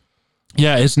 Kegster.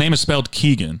 Yeah, his name is spelled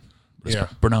Keegan. It's Yeah.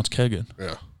 pronounced Kegan.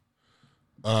 Yeah.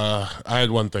 I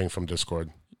had one thing from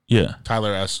Discord. Yeah.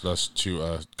 Tyler asked us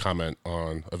to comment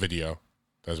on a video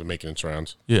that's been making its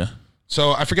rounds. Yeah.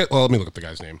 So I forget. Well, let me look at the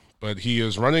guy's name. But he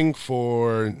is running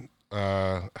for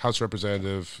House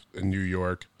Representative in New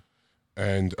York,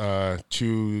 and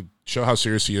to show how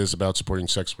serious he is about supporting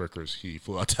sex workers, he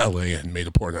flew out to LA and made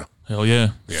a porno. Hell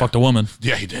yeah. Fucked a woman.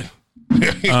 Yeah, he did.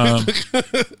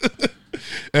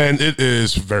 And it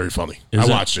is very funny. I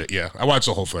watched it. Yeah, I watched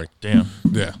the whole thing. Damn.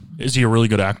 Yeah. Is he a really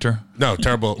good actor? No,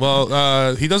 terrible.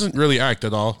 Well, he doesn't really act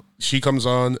at all. She comes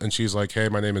on and she's like, "Hey,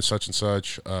 my name is such and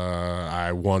such.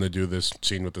 I want to do this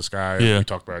scene with this guy. Yeah. We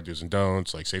talk about our do's and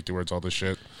don'ts, like safety words, all this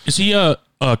shit." Is he a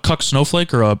cuck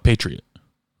snowflake or a patriot?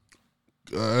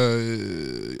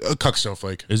 A cuck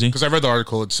snowflake. Is he? Because I read the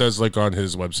article. It says like on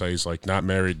his website, he's like not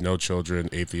married, no children,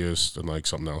 atheist, and like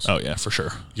something else. Oh yeah, for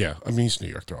sure. Yeah, I mean, he's New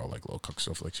York. They're all like little cuck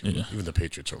snowflakes. Even the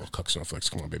Patriots are little cuck snowflakes.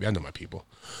 Come on, baby. I know my people.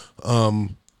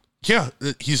 Yeah,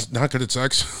 he's not good at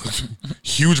sex.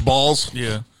 Huge balls.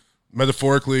 Yeah.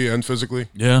 Metaphorically and physically.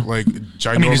 Yeah. Like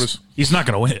ginormous. I mean, he's not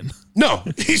going to win. No,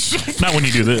 he's Not when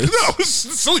you do this. No, it's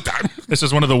silly time. This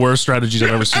is one of the worst strategies I've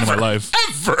ever seen in my life.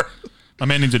 Ever. My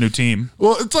man needs a new team.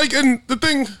 Well, it's like, and the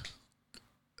thing,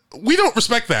 we don't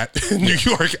respect that in New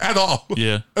York at all.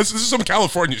 Yeah. This is some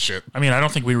California shit. I mean, I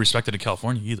don't think we respect it in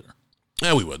California either.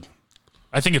 Yeah, we would.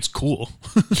 I think it's cool.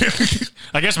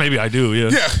 I guess maybe I do, yeah.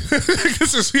 Yeah.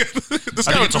 This is, yeah, this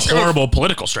I think it's a horrible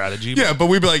political strategy. Yeah, but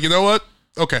we'd be like, you know what?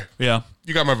 Okay. Yeah.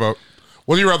 You got my vote.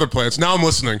 What are your other plans? Now I'm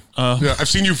listening. Yeah, I've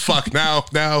seen you fuck. Now,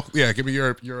 yeah, give me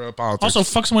your politics. Also,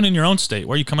 fuck someone in your own state.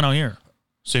 Why are you coming out here?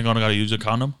 So you're going to got to use a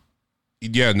condom?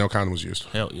 Yeah, no condom was used.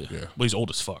 Hell yeah. Yeah. Well, he's old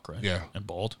as fuck, right? Yeah. And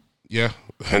bald. Yeah.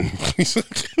 And he's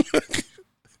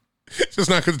just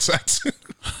not good at sex.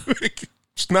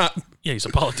 It's not. Yeah, he's a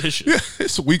politician. Yeah,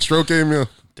 it's a weak stroke game, yeah.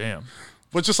 Damn.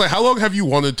 But just like, how long have you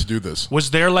wanted to do this?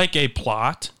 Was there like a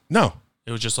plot? No.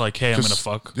 It was just like, hey, I'm going to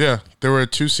fuck. Yeah, there were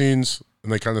 2 scenes,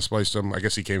 and they kind of spliced them. I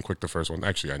guess he came quick the first one.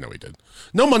 Actually, I know he did.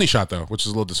 No money shot, though, which is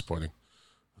a little disappointing.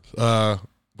 But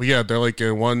yeah, they're like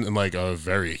in one in like a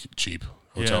very cheap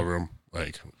hotel room.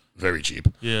 Like, very cheap.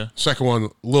 Yeah. Second one, a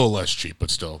little less cheap, but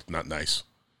still not nice.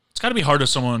 It's got to be hard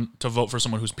to vote for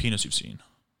someone whose penis you've seen.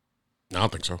 I don't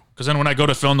think so. Because then when I go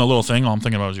to film the little thing, all I'm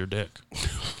thinking about is your dick.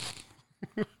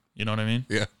 You know what I mean?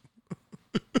 Yeah.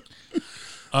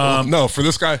 Well, no, for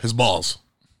this guy, his balls.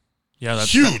 Yeah,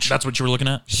 that's huge. That's what you were looking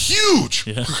at? Huge.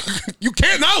 Yeah. You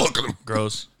can't not look at them.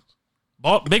 Gross.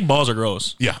 Big balls are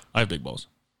gross. Yeah. I have big balls.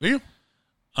 Do you?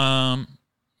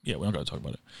 Yeah, we don't got to talk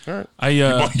about it. All right.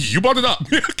 You brought it up.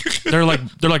 they're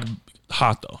like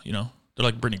hot though, you know? They're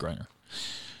like Brittany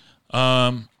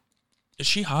Griner. Is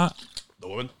she hot? The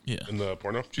woman? Yeah. In the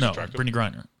porno? She's No, attractive. Brittany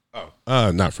Griner.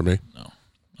 Oh. Not for me. No,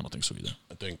 I don't think so either.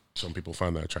 I think some people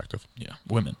find that attractive. Yeah,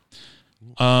 women.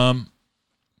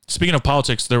 Speaking of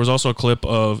politics, there was also a clip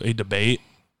of a debate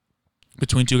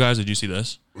between 2 guys. Did you see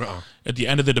this? At the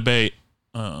end of the debate,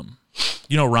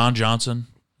 you know Ron Johnson,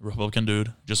 Republican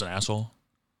dude, just an asshole.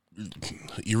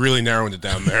 You're really narrowing it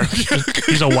down there.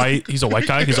 He's a white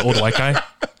guy. He's an old white guy.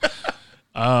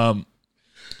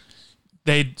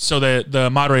 The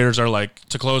moderators are like,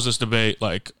 to close this debate,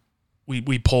 like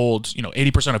we polled,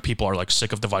 80% of people are like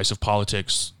sick of divisive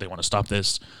politics. They want to stop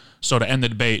this. So to end the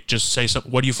debate, just say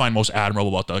something. What do you find most admirable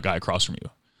about the guy across from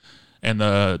you? And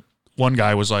the one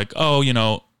guy was like, oh,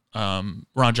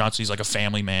 Ron Johnson, he's like a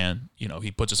family man.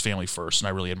 He puts his family first, and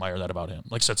I really admire that about him.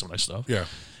 Like, said some nice stuff. Yeah.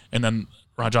 And then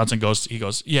Ron Johnson goes,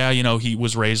 yeah, he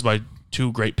was raised by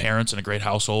 2 great parents in a great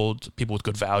household, people with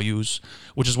good values,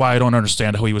 which is why I don't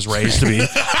understand how he was raised to be.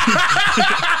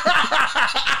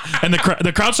 And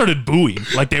the crowd started booing.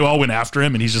 Like, they all went after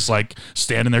him, and he's just like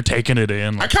standing there taking it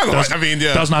in. Like,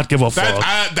 does not give a fuck.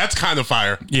 That's kind of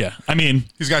fire. Yeah. I mean,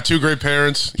 he's got 2 great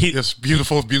parents. He has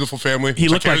beautiful, beautiful family. He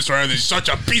looked like he's such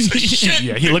a piece of shit.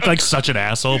 Yeah, he looked like such an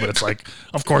asshole, but it's like,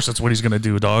 of course that's what he's gonna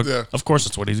do, dog. Yeah. Of course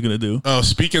that's what he's gonna do. Oh,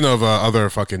 speaking of other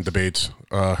fucking debates,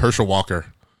 Herschel Walker.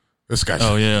 This guy.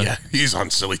 Oh, yeah. He's on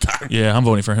silly time. Yeah, I'm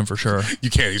voting for him for sure. You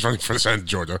can't. He's running for the Senate of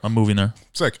Georgia. I'm moving there.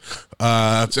 Sick.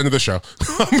 It's the end of the show.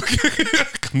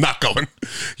 I'm not going.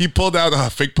 He pulled out a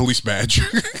fake police badge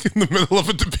in the middle of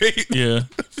a debate. Yeah.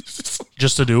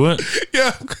 Just to do it?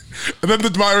 Yeah. And then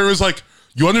the moderator was like,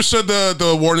 you understood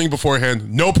the warning beforehand.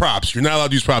 No props. You're not allowed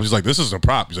to use props. He's like, this isn't a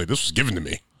prop. He's like, this was given to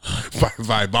me.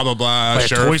 By blah, blah, blah. By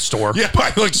sheriff. A toy store. Yeah,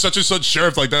 by like such and such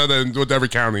sheriff like that in whatever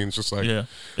county. And it's just like. Yeah.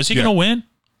 Is he going to win?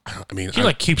 I mean,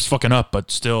 he keeps fucking up, but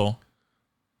still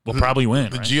will probably win.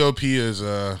 The right? GOP is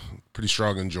pretty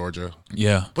strong in Georgia.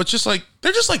 Yeah. But just like,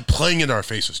 they're just like playing in our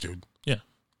faces, dude. Yeah.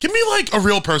 Give me like a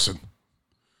real person.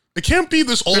 It can't be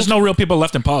this old. There's no real people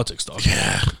left in politics, dog.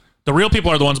 Yeah. The real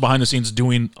people are the ones behind the scenes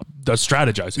doing the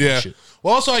strategizing. Yeah. And shit.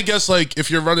 Well, also, I guess like if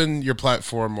you're running your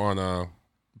platform on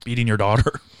Beating your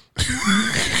daughter.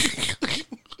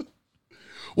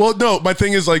 well, no, my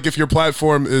thing is like if your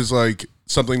platform is like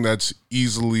something that's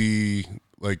easily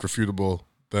like refutable,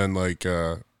 then like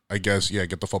I guess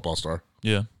get the football star.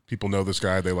 Yeah. People know this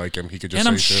guy, they like him. He could just And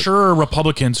say I'm shit. sure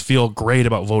Republicans feel great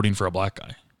about voting for a black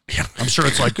guy. Yeah. I'm sure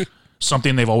it's like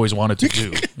something they've always wanted to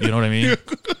do. You know what I mean?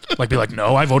 Like be like,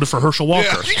 no, I voted for Herschel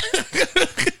Walker.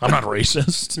 I'm not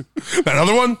racist. That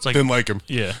other one like- didn't like him.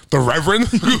 Yeah. The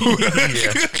Reverend.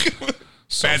 Yeah.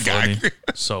 So Bad guy. funny.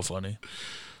 So funny.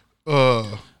 All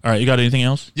right, you got anything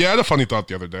else? Yeah, I had a funny thought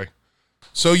the other day.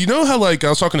 So you know how like I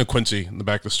was talking to Quincy in the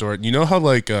back of the store. You know how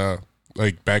like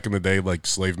back in the day, like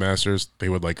slave masters, they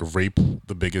would like rape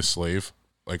the biggest slave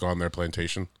like on their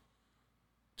plantation.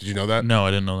 Did you know that? No,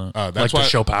 I didn't know that. That's like why to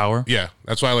show power. Yeah,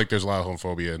 that's why like there's a lot of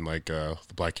homophobia in like the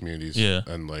black communities, Yeah.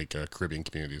 and like Caribbean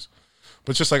communities.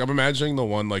 But it's just like I'm imagining the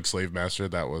one like slave master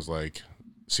that was like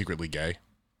secretly gay,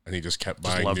 and he just kept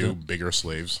buying loved new, it. bigger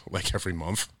slaves like every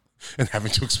month, and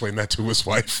having to explain that to his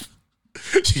wife.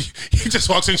 He just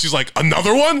walks in. She's like,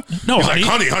 another one? No, he's honey.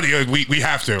 like, honey, we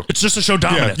have to. It's just to show Yeah,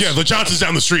 dominance. yeah. The Johnsons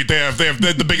down the street. They're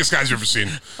the biggest guys you've ever seen.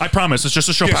 I promise. It's just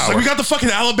to show Yeah, it's power. like we got the fucking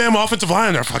Alabama offensive line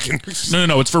in our fucking.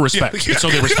 No. It's for respect. Yeah. It's so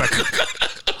they respect you.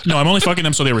 No, I'm only fucking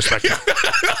them so they respect you.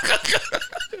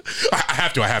 I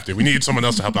have to. We need someone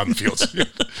else to help out in the fields.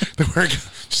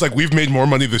 Just like we've made more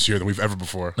money this year than we've ever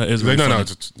before. That is Like, really no,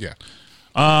 funny. it's yeah.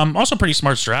 Also, pretty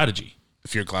smart strategy.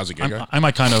 If you're a closet gay guy, I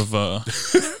might kind of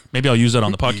maybe I'll use that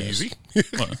on the podcast. easy.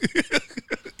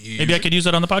 Maybe I could use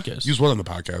that on the podcast. Use what on the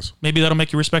podcast? Maybe that'll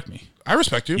make you respect me. I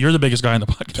respect you. You're the biggest guy on the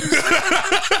podcast.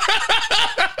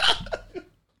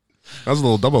 That was a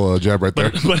little double jab right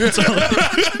there.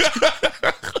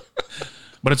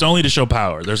 But it's only to show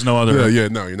power. There's no other. Yeah.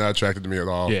 No, you're not attracted to me at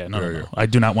all. Yeah, no. I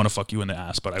do not want to fuck you in the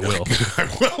ass, but I will.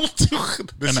 I will.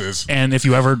 This is. And if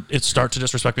you ever start to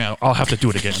disrespect me, I'll have to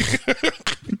do it again.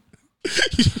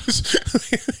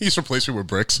 He's replaced me with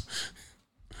bricks.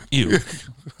 You.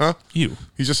 Huh? You.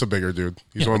 He's just a bigger dude.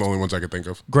 He's one of the only ones I could think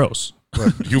of. Gross.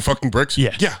 But you fucking bricks?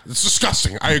 Yeah. Yeah, it's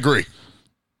disgusting. I agree.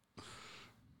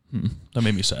 That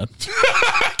made me sad.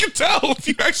 I can tell.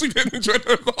 You actually didn't enjoy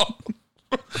that at all.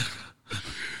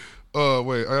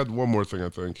 Wait, I had one more thing, I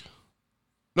think.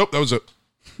 Nope, that was it.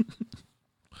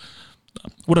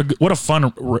 What a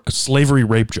fun slavery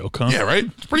rape joke, huh? Yeah, right?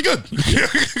 It's pretty good.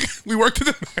 We worked it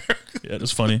in there. Yeah,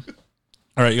 it's funny.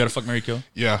 All right, you got to fuck, marry, kill.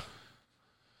 Yeah.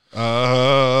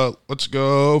 Let's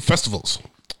go festivals.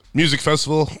 Music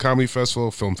festival, comedy festival,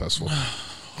 film festival.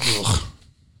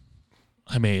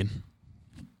 I mean,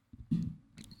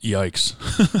 yikes.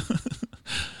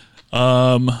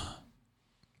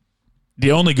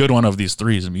 The only good one of these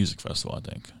three is a music festival, I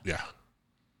think. Yeah.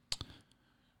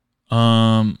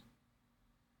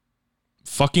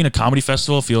 Fucking a comedy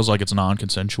festival feels like it's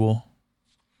non-consensual,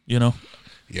 you know?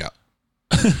 Yeah.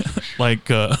 Like,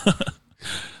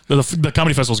 the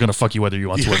comedy festival is going to fuck you whether you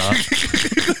want to or not.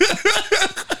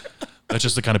 That's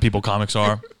just the kind of people comics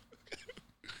are.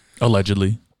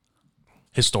 Allegedly.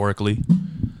 Historically.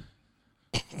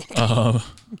 And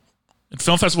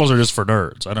film festivals are just for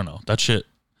nerds. I don't know. That shit.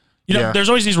 You know, Yeah. there's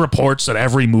always these reports that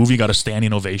every movie got a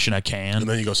standing ovation at Cannes. And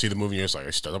then you go see the movie and you're just like,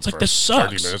 I stood up like, for this 30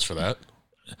 sucks. minutes for that.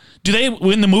 Do they,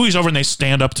 when the movie's over and they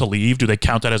stand up to leave, do they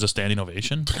count that as a standing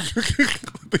ovation?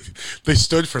 They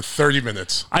stood for 30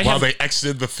 minutes while have- they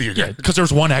exited the theater. Yeah, because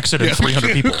there's one exit and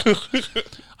 300 people.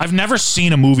 I've never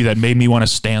seen a movie that made me want to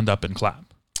stand up and clap.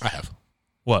 I have.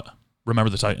 What? Remember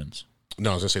the Titans.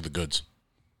 No, I was going to say the goods.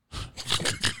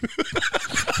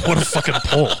 What a fucking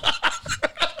pull.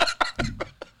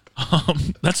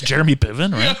 That's Jeremy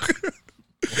Piven, right?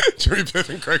 Jerry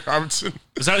Piven, Craig Robinson.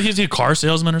 Is he a car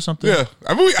salesman or something? Yeah.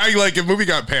 If movie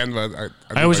got panned, but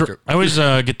I always like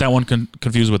it. get that one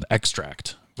confused with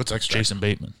Extract. What's extra? Jason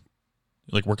Bateman.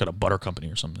 You like work at a butter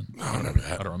company or something. I don't remember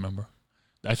that. I don't remember.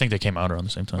 I think they came out around the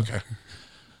same time. Okay.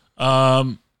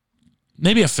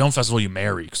 Maybe a film festival you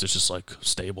marry because it's just like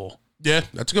stable, Yeah,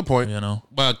 that's a good point. you know,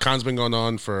 But Con's been going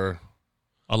on for,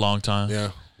 a long time.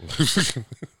 yeah.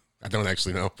 I don't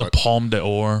actually know, The but Palme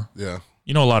d'Or. yeah.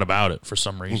 You know a lot about it for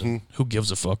some reason. Who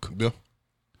gives a fuck? Yeah.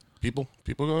 People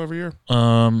go every year.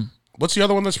 Um, What's the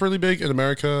other one that's really big in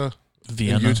America?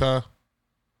 Vienna, In Utah?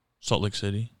 Salt Lake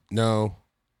City. No.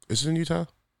 Is it in Utah?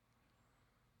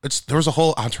 There was a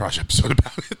whole Entourage episode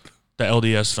about it. The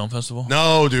LDS Film Festival.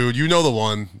 No, dude, you know the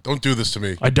one. Don't do this to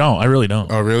me. I don't. I really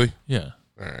don't. Oh, really? Yeah.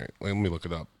 All right, let me look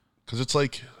it up. Because it's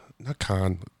like, not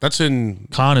Con. That's in,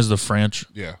 Cannes is the French.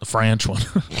 yeah, The French one.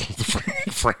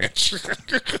 the French.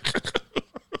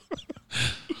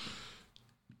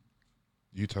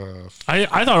 Utah.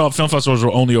 I thought film festivals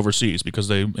were only overseas because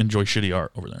they enjoy shitty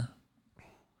art over there.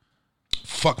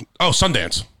 Fuck. Oh,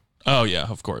 Sundance. Oh yeah,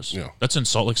 of course. Yeah. That's in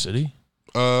Salt Lake City.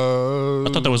 I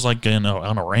thought that was like on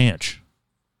a ranch.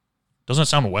 Doesn't it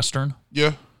sound Western?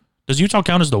 Yeah. Does Utah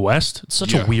count as the West? It's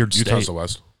such a weird state. Utah's the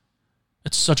West.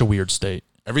 It's such a weird state.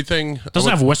 Everything It doesn't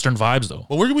have Western vibes though.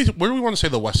 Well, where do we want to say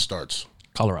the West starts?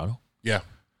 Colorado. Yeah. All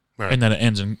right. And then it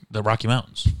ends in the Rocky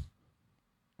Mountains.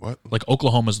 What? Like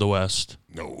Oklahoma's the West.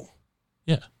 No.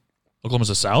 Yeah. Oklahoma's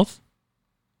the South?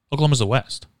 Oklahoma's the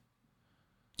West.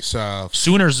 South.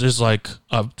 Sooners is like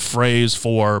a phrase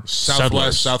for Southwest.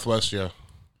 settlers. Southwest, yeah.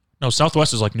 No,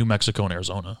 Southwest is like New Mexico and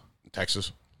Arizona.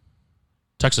 Texas.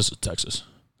 Texas is Texas.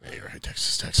 Yeah, you're right.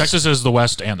 Texas. Texas is the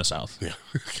West and the South. Yeah.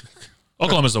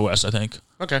 Oklahoma's the West, I think.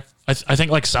 Okay. I think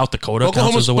like South Dakota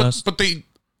counts as the West. But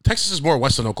Texas is more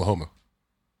west than Oklahoma.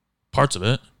 Parts of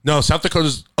it. No, South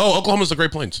Dakota's. Oh, Oklahoma's the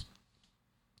Great Plains.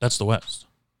 That's the West.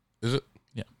 Is it?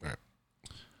 Yeah. All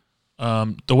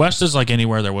right. The West is like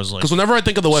anywhere there was like. Because whenever I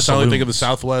think of the West, I only think of the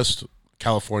saloons. Southwest,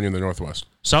 California, and the Northwest.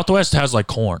 Southwest has like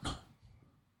corn.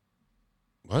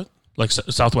 What? Like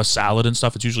Southwest salad and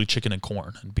stuff. It's usually chicken and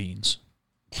corn and beans.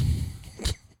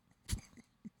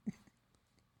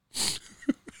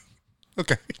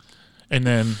 Okay. And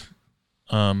then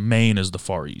Maine is the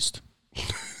Far East.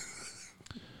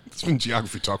 It's been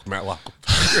geography talk with Matt Locke.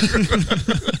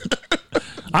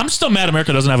 I'm still mad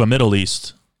America doesn't have a Middle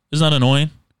East. Isn't that annoying?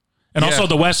 And Yeah. also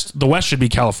the West should be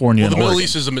California Well, the and Middle Oregon.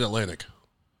 East is the Mid-Atlantic.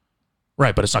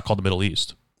 Right, but it's not called the Middle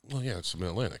East. Well, yeah, it's the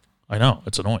Mid-Atlantic. I know,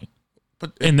 it's annoying.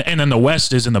 But And then the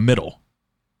West is in the middle.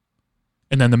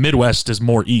 And then the Midwest is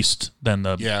more east than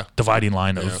the dividing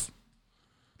line of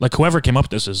like whoever came up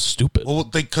with this is stupid. well,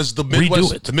 because the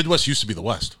Redo it. Midwest used to be the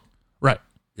West. Right.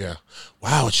 Yeah.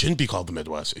 Wow, it shouldn't be called the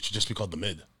Midwest. It should just be called the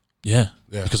Mid. Yeah.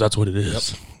 Yeah. Because that's what it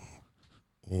is.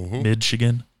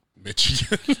 Michigan.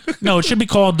 Michigan. No, it should be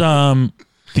called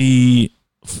the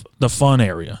fun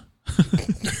area.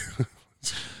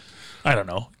 I don't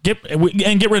know. Get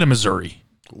rid of Missouri.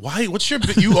 Why? What's your?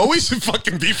 You always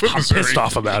fucking beef with I'm Missouri. pissed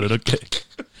off about it. Okay.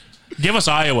 Give us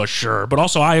Iowa, sure, but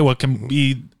also Iowa can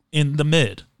be in the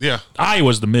mid. Yeah.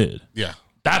 Iowa's the mid. Yeah.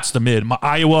 That's the mid.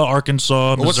 Iowa,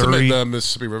 Arkansas, Well, what's the Missouri. mid? The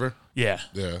Mississippi River. Yeah.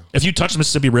 Yeah. If you touch the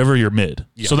Mississippi River, you're mid.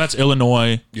 Yeah. So that's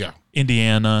Illinois, Yeah.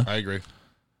 Indiana. I agree.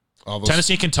 All those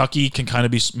Tennessee, Kentucky can kind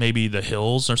of be maybe the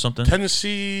hills or something.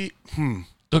 Tennessee.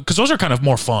 Because those are kind of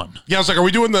more fun. Yeah, I was like, are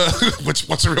we doing the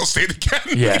what's a real state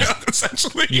again? Yeah.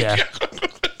 essentially. Yeah.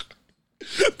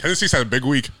 Tennessee's had a big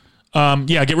week.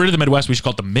 Yeah, get rid of the Midwest. We should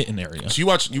call it the mitten area. So you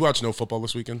watch no football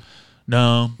this weekend?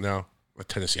 No. No. A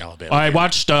Tennessee, Alabama. I game.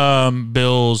 watched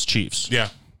Bills, Chiefs. Yeah.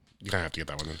 You kind of have to get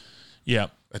that one in. Yeah.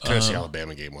 A Tennessee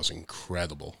Alabama game was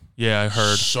incredible. Yeah, I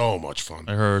heard. So much fun.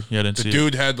 I heard. Yeah, I didn't The see it.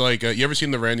 dude had like, you ever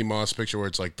seen the Randy Moss picture where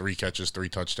it's like 3 catches, 3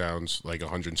 touchdowns, like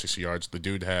 160 yards? The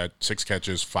dude had 6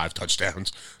 catches, 5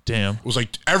 touchdowns. Damn. It was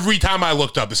like every time I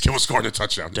looked up, this kid was scoring a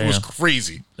touchdown. It was Damn.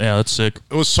 crazy. Yeah, that's sick.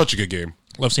 It was such a good game.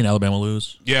 Love seeing Alabama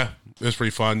lose. Yeah, it was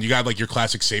pretty fun. You got like your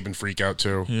classic Saban freak out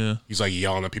too. Yeah. He's like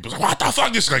yelling at people. He's like, what the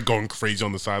fuck? Just like going crazy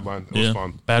on the sideline. It was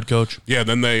fun. Bad coach. Yeah,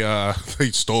 then they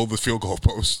stole the field goal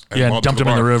post. Yeah, and lobbed dumped to him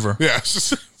in the bar. river. Yeah, it's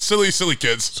just silly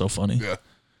kids. So funny. Yeah.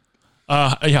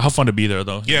 Yeah, how fun to be there,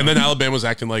 though. Yeah, and then Alabama's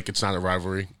acting like it's not a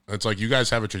rivalry. It's like, you guys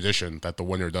have a tradition that the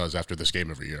winner does after this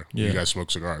game every year. Yeah. You guys smoke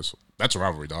cigars. That's a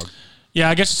rivalry, dog. Yeah,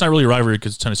 I guess it's not really a rivalry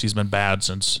because Tennessee's been bad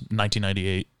since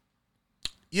 1998.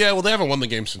 Yeah, well, they haven't won the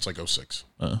game since like 06.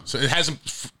 So it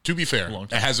hasn't, to be fair, Long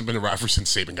it time. hasn't been a rivalry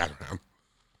since Saban got around.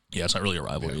 Yeah, it's not really a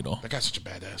rivalry at all. That guy's such a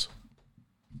badass.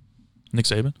 Nick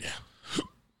Saban? Yeah.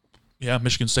 Yeah,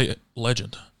 Michigan State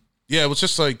legend. Yeah, it was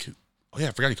just like, oh yeah,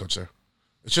 I forgot he coached there.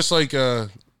 It's just like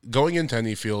going into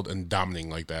any field and dominating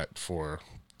like that for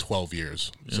 12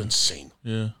 years. It's insane.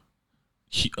 Yeah.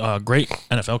 Great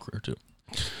NFL career, too.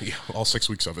 Yeah, all 6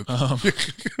 weeks of it.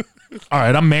 All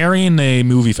right, I'm marrying a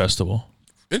movie festival.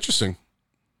 Interesting.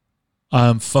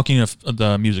 I'm fucking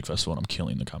the music festival, and I'm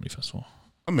killing the comedy festival.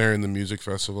 I'm marrying the music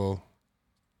festival.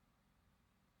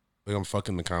 Like I'm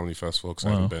fucking the comedy festival because I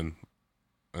Wow. haven't been,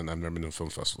 and I've never been to a film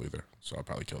festival either. So I'll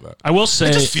probably kill that. I will say,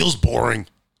 It just feels boring.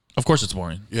 of course, it's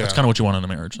boring. Yeah. That's kind of what you want in a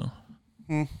marriage, though.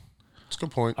 It's a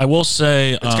good point. I will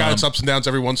say, It's got its ups and downs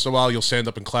every once in a while. You'll stand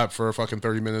up and clap for fucking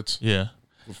 30 minutes. yeah,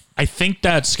 I think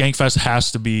that Skankfest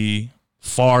has to be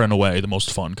far and away the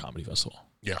most fun comedy festival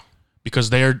Yeah. because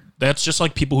that's just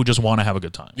like people who just want to have a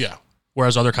good time. Yeah.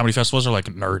 Whereas other comedy festivals are like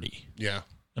nerdy Yeah.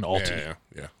 and alty.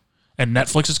 Yeah. And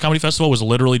Netflix's comedy festival was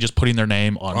literally just putting their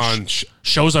name on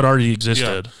shows that already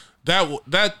existed. Yeah.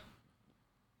 That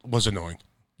was annoying.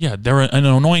 Yeah, they're an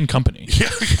annoying company. Yeah.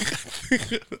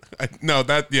 No,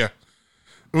 that, yeah.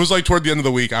 It was like toward the end of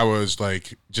the week, I was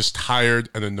like just tired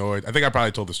and annoyed. I think I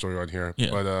probably told the story on here. Yeah.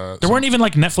 But there weren't even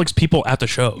like Netflix people at the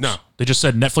shows. No. They just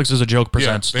said Netflix is a joke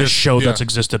presents this show that's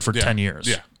existed for 10 years.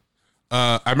 Yeah.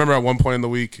 I remember at one point in the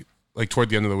week, like toward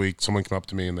the end of the week, someone came up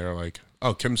to me and they were like,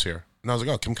 "Oh, Kim's here." And I was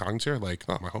like, "Oh, Kim Cong's here?" Like,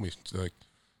 "Oh, my homie." They're like,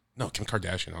 "No, Kim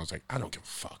Kardashian." I was like, "I don't give a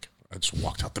fuck." I just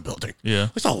walked out the building. Yeah.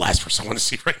 It's not the last person I want to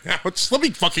see right now. Just let me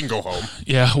fucking go home.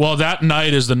 Yeah. Well, that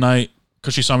night is the night,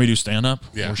 because she saw me do stand-up,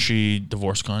 where Yeah. she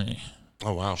divorced Kanye.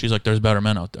 Oh, wow. She's like, there's better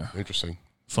men out there. Interesting.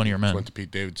 Funnier men. Went to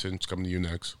Pete Davidson. It's coming to you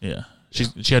next. Yeah.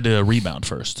 She had to rebound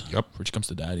first. Yep. Before she comes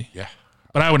to daddy. Yeah.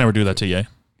 But I would never do that to Ye.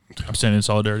 I'm standing in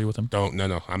solidarity with him.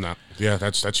 No, I'm not. Yeah,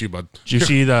 that's you, bud. Did you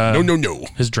see the No.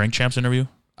 his Drink Champs interview?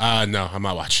 No, I'm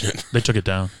not watching it. They took it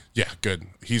down. Yeah, good.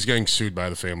 He's getting sued by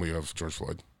the family of George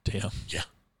Floyd. Damn. Yeah.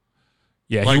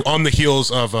 Yeah. Like on the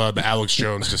heels of the Alex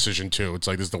Jones decision too. It's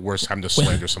like this is the worst time to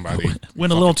slander somebody.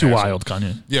 Went a little too wild,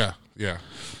 Kanye. Yeah.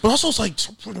 But also it's like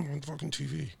stop putting him on fucking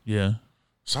TV. Yeah.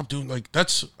 Stop doing like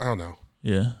that's I don't know.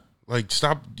 Yeah. Like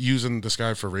stop using this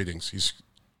guy for ratings.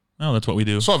 Oh, that's what we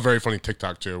do. I saw a very funny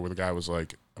TikTok too where the guy was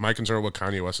like, "Am I concerned with what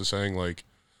Kanye West is saying?" Like,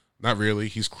 not really.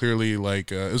 He's clearly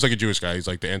like it was like a Jewish guy. He's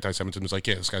like the anti-Semitism is like,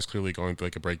 yeah, this guy's clearly going through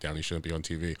like a breakdown. He shouldn't be on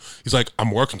TV. He's like, I'm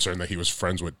more concerned that he was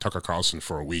friends with Tucker Carlson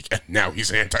for a week and now he's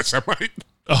an anti-Semite.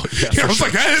 Oh yeah. I was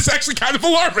like, that is actually kind of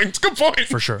alarming. It's a good point.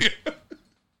 For sure. Yeah.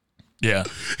 Yeah.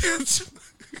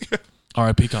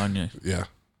 R.I.P. Kanye. Yeah.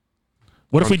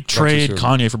 What if we Not too trade soon.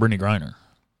 Kanye for Brittany Griner?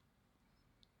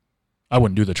 I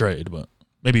wouldn't do the trade, but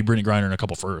maybe Brittany Griner and a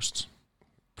couple firsts.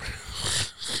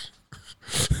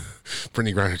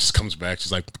 Brittany Griner just comes back.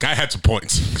 She's like, the guy had some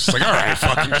points. She's like, all right,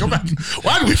 fucking come back.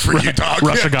 Why did we free you, dog?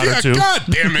 Russia got her too. God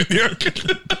damn it. Yeah.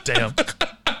 Damn.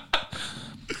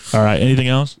 All right. Anything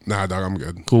else? Nah, dog, I'm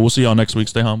good. Cool. We'll see y'all next week.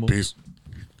 Stay humble. Peace.